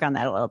had to work on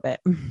that a little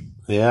bit.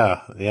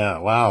 Yeah. Yeah.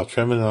 Wow.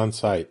 Trimming on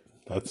site.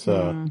 That's,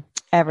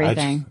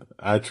 Everything.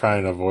 I try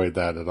and avoid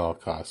that at all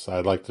costs.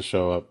 I like to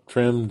show up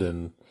trimmed,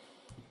 and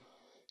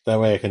that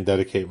way I can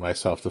dedicate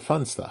myself to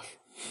fun stuff.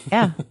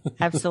 Yeah,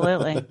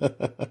 absolutely.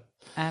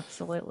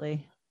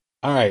 Absolutely.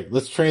 All right,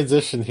 let's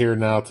transition here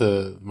now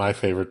to my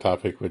favorite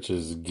topic, which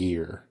is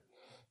gear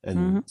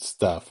and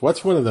stuff.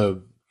 What's one of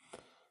the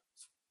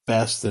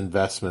best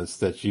investments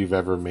that you've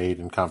ever made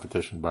in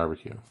competition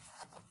barbecue?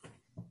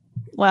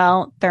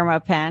 Well,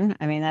 Thermopen.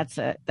 I mean,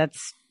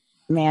 that's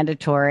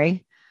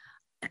mandatory.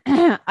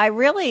 I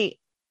really,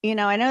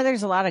 I know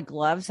there's a lot of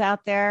gloves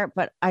out there,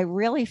 but I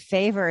really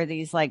favor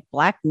these like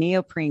black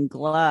neoprene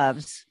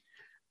gloves.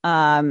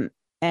 And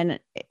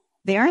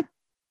they aren't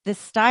the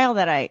style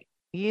that I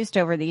used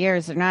over the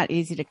years. They're not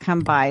easy to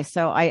come by.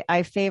 So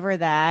I favor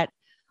that.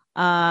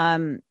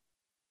 And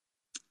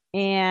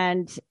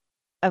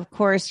of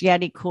course,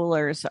 Yeti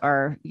coolers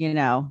are,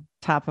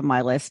 top of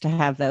my list to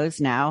have those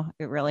now.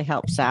 It really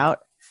helps out.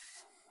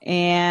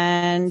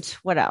 And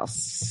what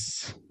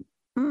else?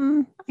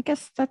 I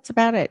guess that's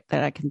about it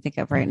that I can think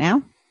of right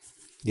now.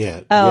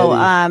 Yeah.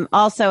 Oh,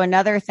 also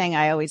another thing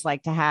I always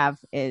like to have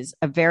is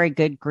a very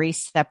good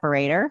grease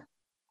separator.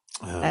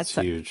 That's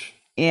huge.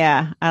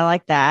 Yeah, I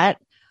like that.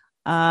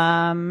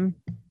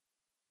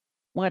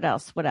 What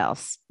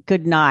else?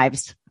 Good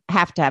knives.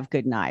 Have to have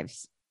good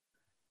knives.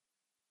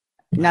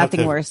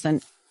 Nothing worse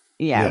than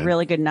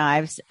really good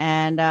knives.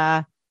 And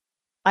I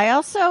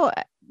also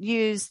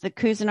use the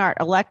Cuisinart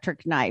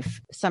electric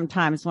knife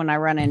sometimes when I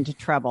run into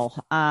trouble.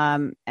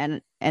 And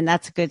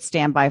that's a good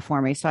standby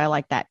for me. So I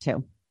like that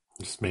too.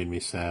 Just made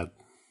me sad.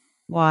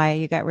 Why?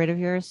 You got rid of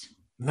yours?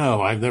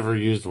 No, I've never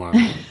used one.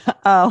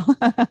 Oh,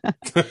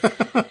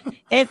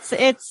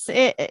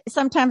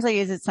 sometimes I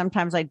use it,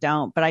 sometimes I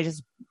don't, but I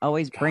just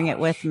always bring it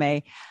with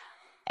me.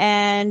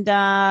 And,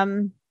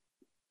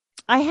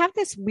 I have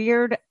this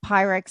weird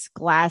Pyrex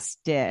glass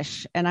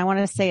dish, and I want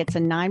to say it's a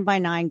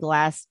 9x9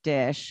 glass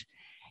dish.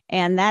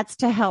 And that's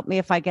to help me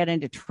if I get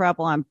into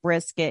trouble on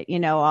brisket,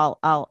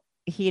 I'll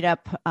heat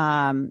up,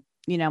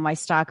 my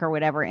stock or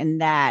whatever in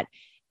that.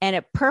 And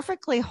it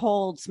perfectly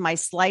holds my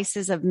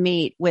slices of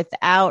meat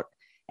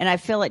and I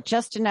fill it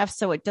just enough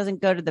so it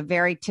doesn't go to the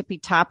very tippy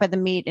top of the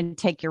meat and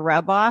take your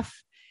rub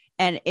off.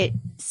 And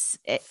it's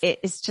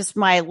just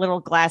my little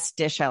glass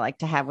dish I like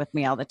to have with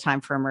me all the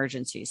time for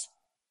emergencies.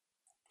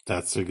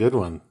 That's a good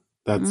one.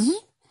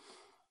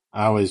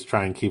 I always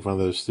try and keep one of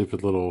those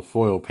stupid little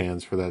foil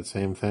pans for that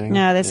same thing.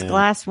 No, this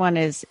glass one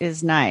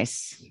is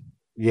nice.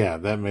 Yeah,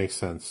 that makes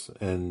sense.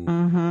 And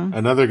Mm-hmm.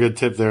 another good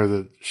tip there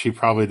that she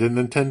probably didn't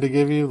intend to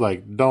give you,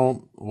 like,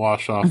 don't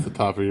wash off the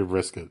top of your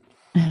brisket.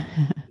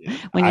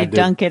 When I you did.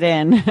 dunk it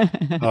in.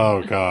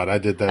 Oh God, I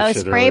did that Oh,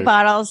 shit spray earlier.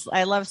 bottles.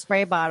 I love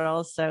spray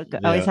bottles. So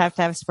always Yeah, have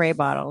to have spray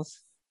bottles.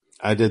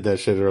 I did that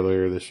shit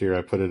earlier this year.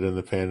 I put it in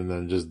the pan and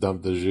then just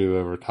dumped the jus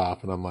over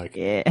top. And I'm like,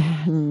 Yeah,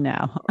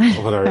 no.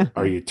 what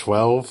are you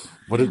 12?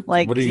 What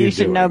Like are you you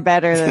should know doing?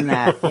 better than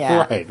that.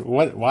 Yeah. Right.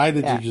 Why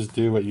did you Yeah. just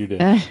do what you did?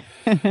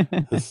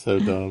 That's so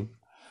dumb.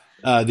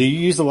 Do you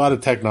use a lot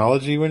of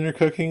technology when you're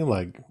cooking,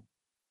 like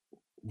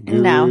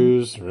No.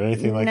 gurus or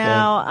anything like that?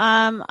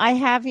 No. I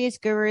have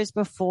used gurus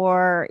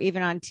before,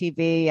 even on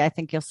TV. I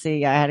think you'll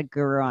see I had a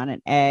guru on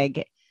an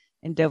egg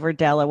in Dover,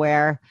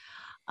 Delaware.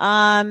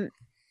 Um,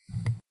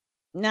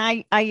 now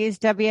I use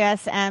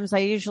WSMs. I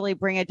usually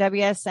bring a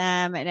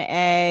WSM, an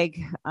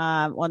egg.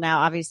 Well,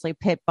 now obviously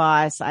Pit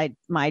Boss.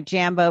 My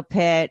Jambo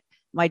Pit,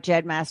 my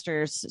Jed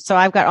Masters. So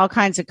I've got all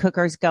kinds of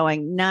cookers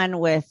going. None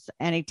with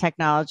any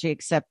technology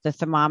except the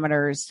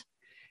thermometers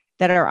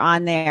that are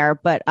on there.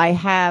 But I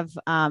have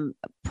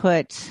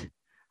put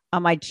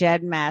on my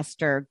Jed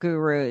Master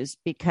gurus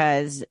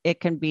because it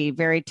can be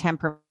very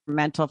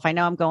temperamental. If I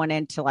know I'm going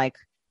into like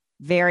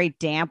very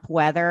damp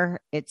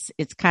weather, it's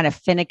kind of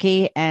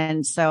finicky,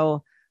 and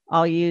so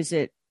I'll use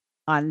it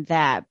on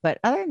that. But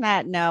other than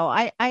that, no,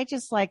 I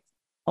just like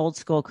old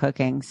school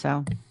cooking,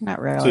 so not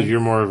So really. you're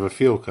more of a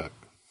field cook.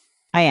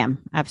 I am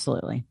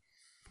absolutely.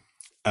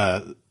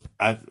 Uh,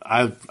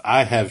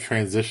 I have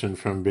transitioned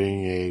from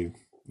being a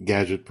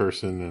gadget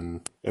person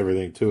and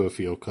everything to a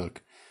field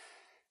cook.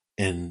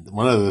 And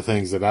one of the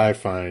things that I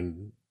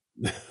find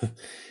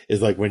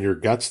is like when your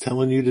gut's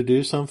telling you to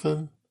do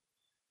something,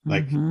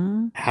 like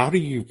Hmm. how do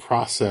you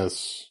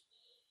process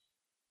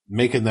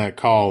making that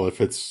call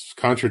if it's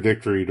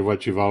contradictory to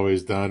what you've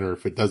always done or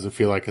if it doesn't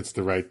feel like it's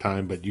the right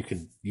time, but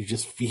you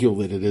just feel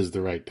that it is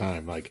the right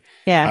time. Like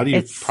Yeah, how do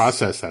you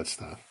process that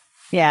stuff?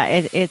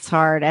 it's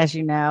hard, as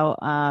you know.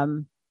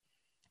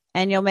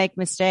 And you'll make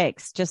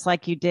mistakes just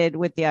like you did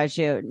with the au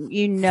jus.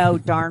 You know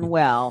darn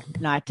well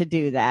not to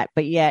do that,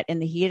 but yet in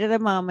the heat of the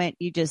moment,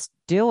 you just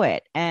do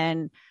it.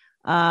 And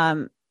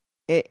um,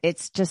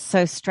 it's just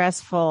so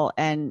stressful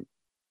and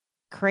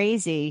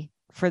crazy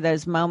for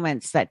those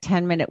moments, that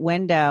 10-minute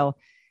window,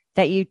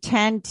 that you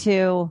tend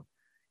to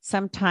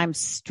sometimes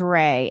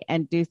stray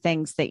and do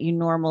things that you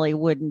normally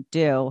wouldn't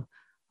do.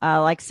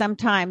 Like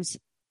sometimes,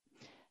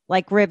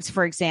 like ribs,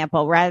 for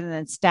example, rather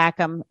than stack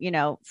them,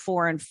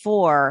 4 and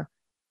 4,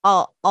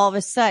 all of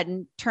a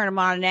sudden turn them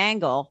on an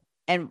angle.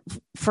 And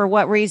for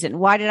what reason?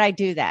 Why did I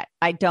do that?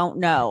 I don't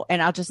know.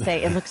 And I'll just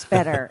say, it looks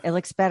better. It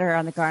looks better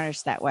on the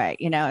garnish that way.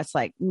 It's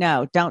like,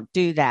 no, don't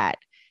do that.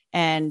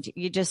 And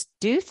you just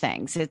do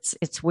things.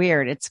 It's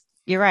weird.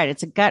 You're right.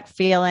 It's a gut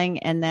feeling.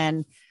 And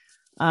then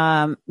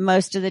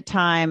most of the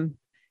time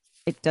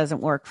it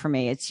doesn't work for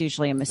me. It's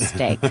usually a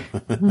mistake.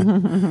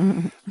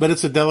 But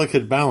it's a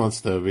delicate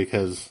balance though,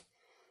 because,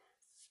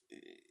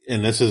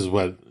 and this is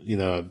what,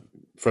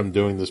 from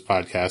doing this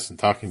podcast and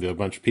talking to a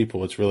bunch of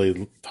people, it's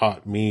really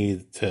taught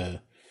me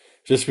to,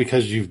 just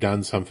because you've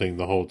done something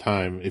the whole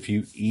time, if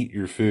you eat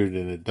your food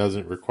and it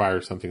doesn't require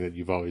something that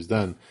you've always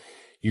done,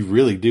 you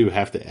really do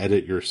have to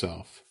edit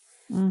yourself.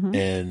 Mm-hmm.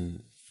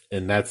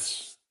 And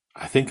that's,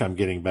 I think I'm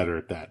getting better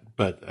at that,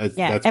 but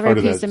Yeah, that's every part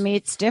of piece that. of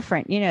meat's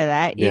different. You know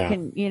that. You Yeah.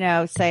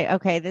 can, say,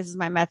 okay, this is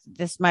my method,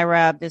 this is my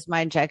rub, this is my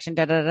injection,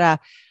 da da da.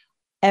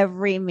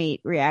 Every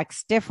meat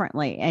reacts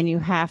differently, and you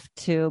have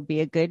to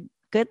be a good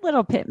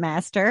little pit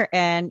master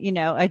and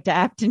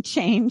adapt and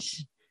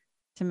change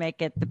to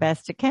make it the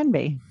best it can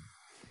be.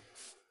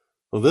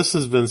 Well, this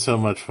has been so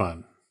much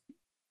fun.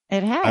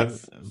 It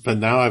has. But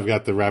now I've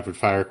got the rapid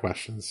fire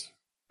questions.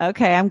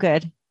 Okay, I'm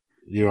good.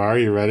 You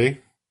ready?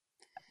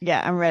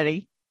 Yeah, I'm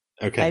ready.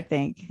 Okay. I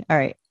think. All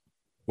right.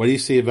 What do you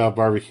see about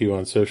barbecue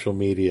on social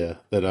media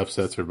that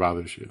upsets or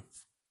bothers you?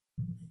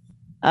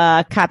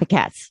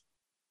 Copycats.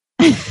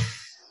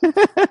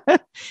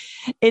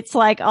 It's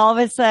like all of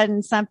a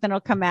sudden something will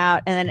come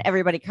out and then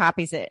everybody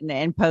copies it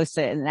and posts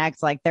it and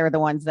acts like they're the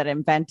ones that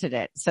invented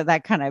it. So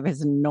that kind of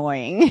is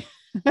annoying.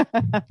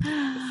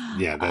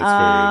 Yeah, that's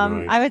very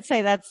annoying. I would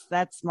say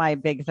that's my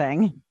big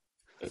thing.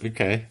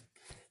 Okay.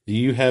 Do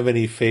you have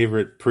any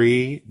favorite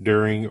pre,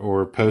 during,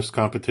 or post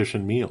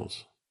competition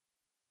meals?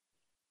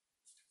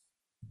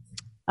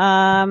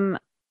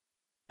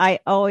 I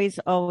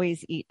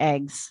always eat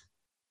eggs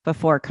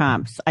before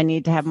comps. I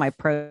need to have my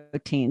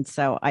protein,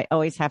 so I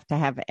always have to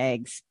have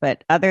eggs.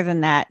 But other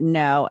than that,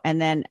 no. And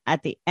then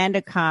at the end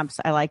of comps,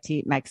 I like to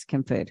eat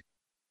Mexican food.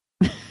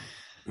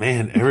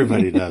 Man,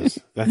 everybody does.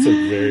 That's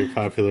a very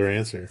popular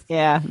answer.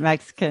 Yeah,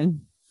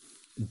 Mexican.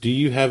 Do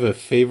you have a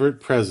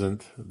favorite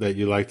present that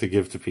you like to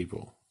give to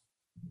people?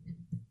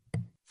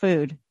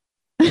 Food.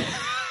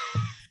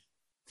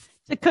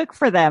 To cook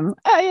for them.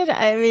 I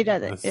mean,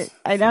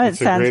 I know it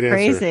sounds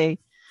crazy.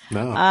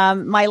 No.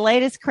 My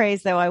latest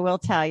craze, though, I will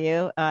tell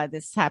you,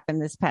 this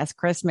happened this past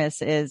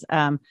Christmas, is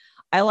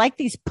I like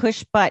these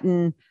push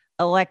button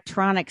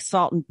electronic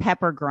salt and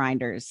pepper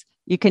grinders.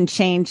 You can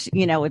change,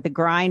 with the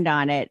grind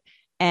on it.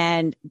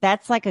 And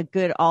that's like a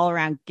good all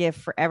around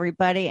gift for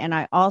everybody. And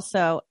I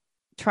also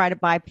try to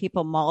buy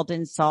people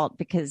Malden salt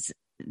because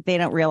they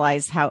don't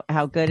realize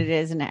how good it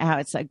is and how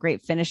it's a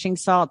great finishing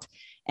salt.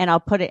 And I'll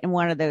put it in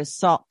one of those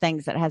salt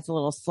things that has a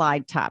little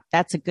slide top.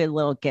 That's a good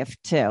little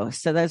gift too.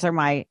 So those are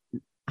my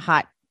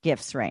hot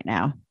gifts right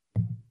now.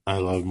 I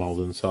love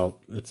Malden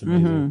salt. It's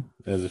amazing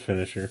as a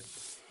finisher.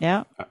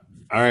 Yeah.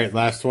 All right,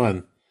 last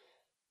one.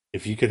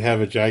 If you could have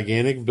a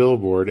gigantic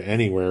billboard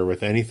anywhere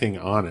with anything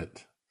on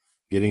it,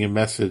 getting a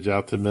message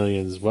out to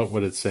millions, what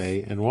would it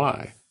say and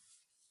why?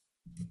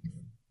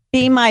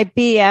 Be my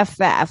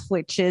BFF,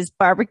 which is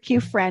barbecue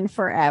friend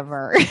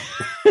forever.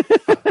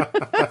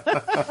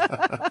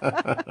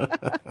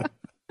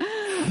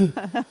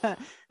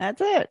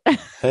 That's it.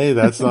 Hey,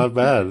 that's not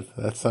bad.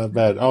 That's not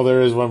bad. Oh,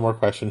 there is one more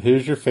question.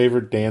 Who's your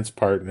favorite dance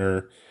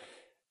partner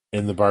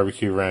in the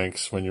barbecue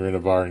ranks when you're in a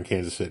bar in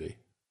Kansas City?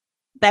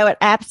 That would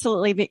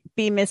absolutely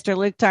be Mr.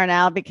 Luke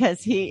Darnell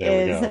because he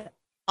There we is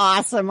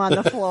awesome on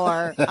the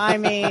floor. I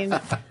mean,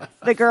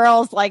 the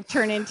girls like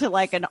turn into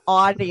like an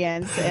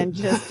audience and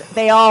just,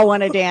 they all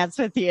want to dance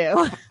with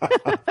you.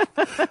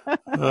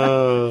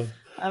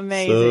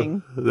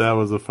 Amazing. So that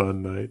was a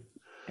fun night.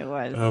 It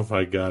was. Oh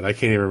my God. I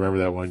can't even remember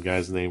that one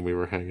guy's name we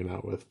were hanging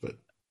out with, but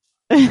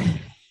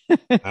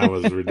that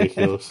was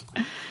ridiculous.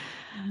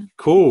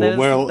 Cool.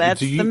 That's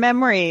the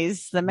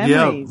memories,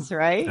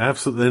 right?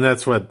 Absolutely. And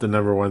that's what the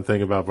number one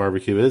thing about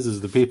barbecue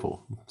is the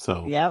people.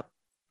 So, yep.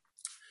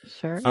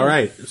 Sure. All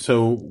right.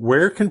 So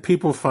where can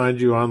people find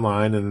you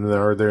online? And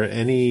are there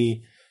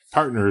any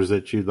partners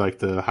that you'd like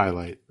to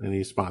highlight?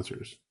 Any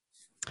sponsors?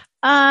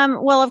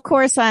 Well, of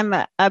course, I'm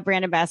a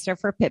brand ambassador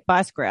for Pit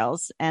Boss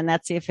Grills, and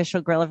that's the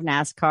official grill of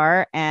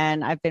NASCAR.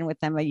 And I've been with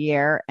them a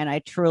year, and I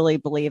truly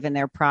believe in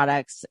their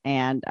products.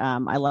 And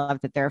I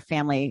love that they're a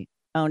family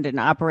owned and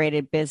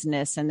operated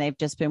business, and they've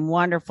just been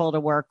wonderful to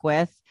work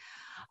with.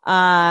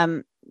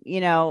 You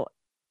know,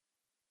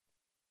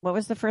 what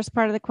was the first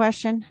part of the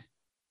question?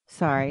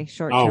 Sorry,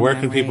 short. Oh, where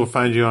can people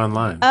find you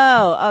online?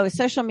 Oh,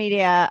 social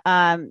media.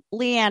 Leanne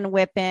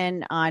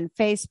Whippen on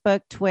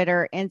Facebook,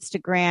 Twitter,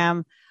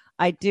 Instagram.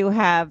 I do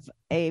have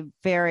a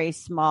very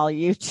small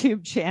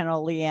YouTube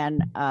channel,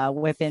 Leanne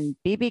Whippen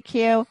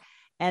BBQ.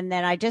 And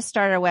then I just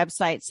started a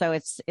website. So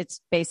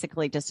it's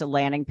basically just a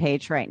landing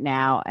page right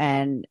now.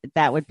 And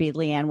that would be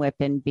Leanne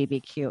Whippen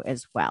BBQ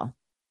as well.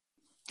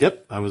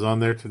 Yep. I was on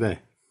there today.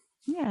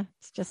 Yeah.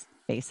 It's just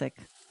basic.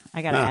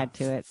 I got to add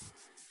to it.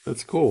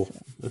 That's cool.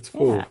 That's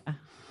cool. Yeah.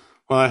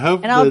 Well, I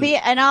hope I'll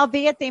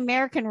be at the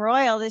American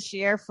Royal this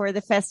year for the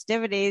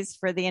festivities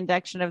for the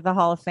induction of the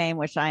Hall of Fame,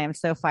 which I am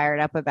so fired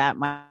up about.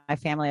 My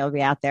family will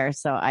be out there,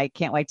 so I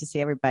can't wait to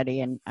see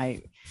everybody, and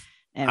I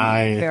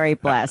am very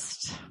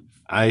blessed.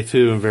 I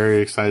too am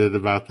very excited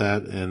about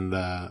that, and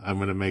I'm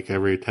going to make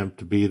every attempt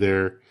to be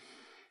there.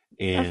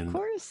 And of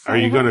course, are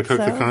you going to cook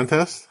the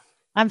contest?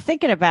 I'm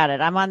thinking about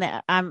it.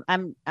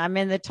 I'm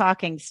in the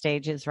talking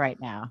stages right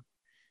now.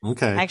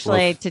 Okay.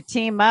 Actually, to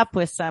team up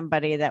with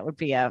somebody, that would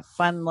be a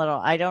fun little,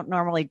 I don't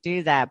normally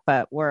do that,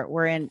 but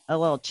we're in a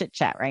little chit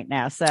chat right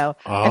now. So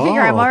I figure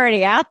I'm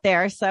already out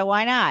there. So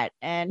why not?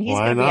 And he's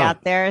going to be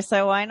out there.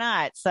 So why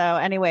not? So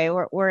anyway,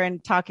 we're in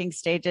talking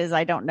stages.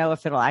 I don't know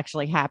if it'll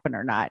actually happen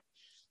or not.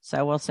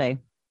 So we'll see.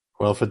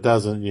 Well, if it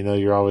doesn't,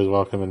 you're always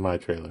welcome in my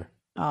trailer.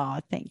 Oh,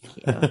 thank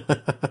you.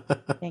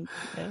 Thank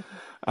you.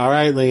 All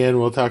right, Leanne,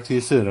 we'll talk to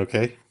you soon.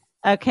 Okay.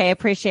 Okay,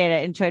 appreciate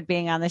it. Enjoyed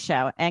being on the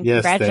show, and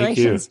yes,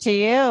 congratulations to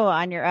you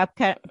on your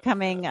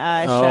upcoming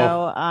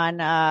show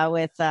on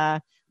with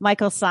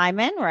Michael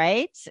Simon,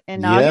 right?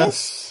 In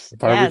August,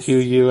 Barbecue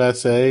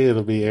USA.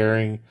 It'll be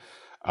airing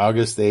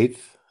August 8th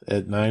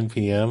at 9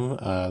 p.m.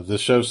 The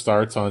show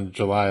starts on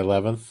July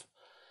 11th,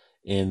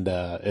 and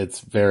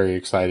it's very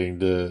exciting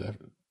to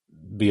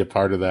be a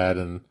part of that,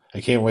 and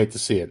I can't wait to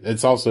see it.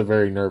 It's also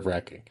very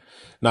nerve-wracking.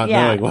 Not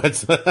knowing what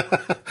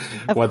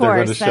they're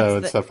going to show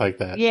and stuff like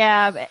that.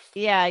 Yeah.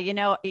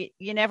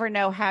 You never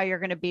know how you're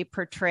going to be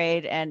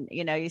portrayed. And,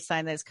 you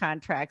sign those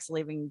contracts,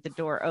 leaving the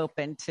door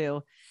open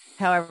to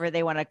however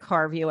they want to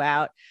carve you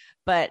out.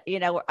 But,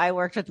 I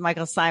worked with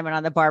Michael Simon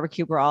on the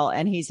Barbecue Brawl,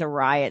 and he's a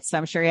riot. So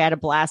I'm sure he had a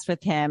blast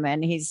with him.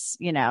 And he's,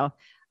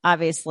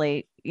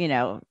 obviously,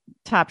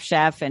 top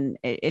chef, and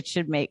it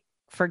should make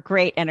for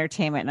great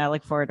entertainment. And I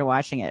look forward to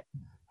watching it.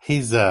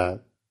 He's,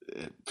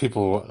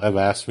 people have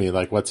asked me,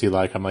 like, what's he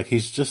like? I'm like,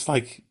 he's just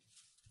like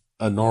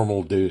a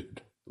normal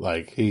dude.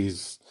 Like,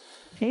 he's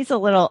a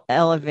little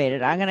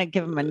elevated. I'm going to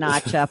give him a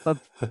notch up.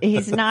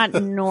 He's not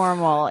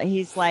normal.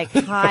 He's like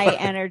high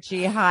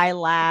energy, high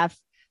laugh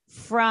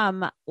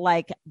from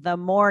like the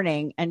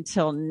morning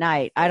until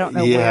night. I don't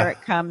know where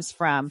it comes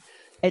from.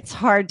 It's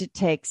hard to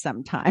take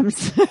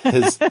sometimes.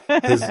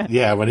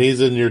 When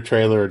he's in your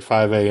trailer at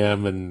 5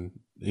 a.m. and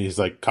he's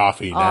like,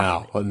 coffee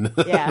now.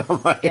 Yeah.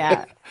 Like,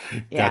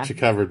 got you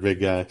covered,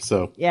 big guy.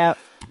 So, yep.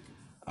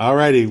 All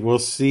righty. We'll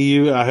see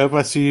you. I hope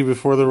I see you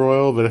before the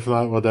Royal, but if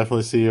not, we'll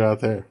definitely see you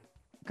out there.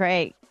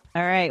 Great.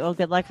 All right. Well,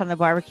 good luck on the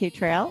barbecue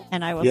trail,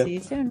 and I will see you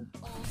soon.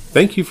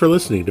 Thank you for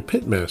listening to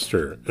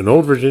Pitmaster, an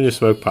Old Virginia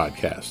Smoke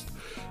podcast.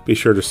 Be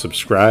sure to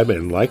subscribe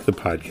and like the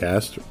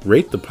podcast,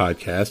 rate the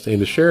podcast, and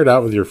to share it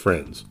out with your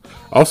friends.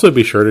 Also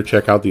be sure to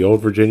check out the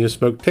Old Virginia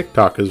Smoke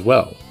TikTok as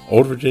well.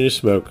 Old Virginia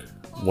Smoke,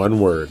 one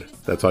word.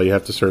 That's all you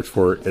have to search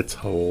for. It's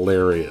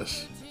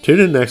hilarious. Tune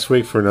in next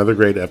week for another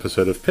great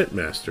episode of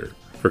Pitmaster.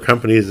 For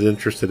companies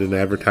interested in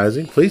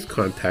advertising, please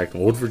contact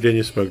Old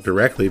Virginia Smoke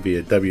directly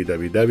via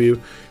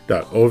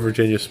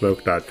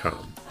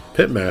www.oldvirginiasmoke.com.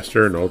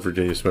 Pitmaster, an Old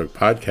Virginia Smoke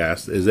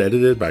podcast, is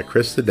edited by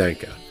Chris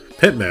Sedanka.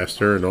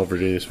 Pitmaster, an Old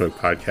Virginia Smoke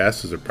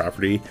podcast, is a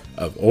property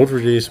of Old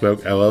Virginia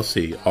Smoke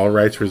LLC. All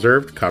rights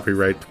reserved.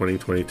 Copyright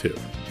 2022.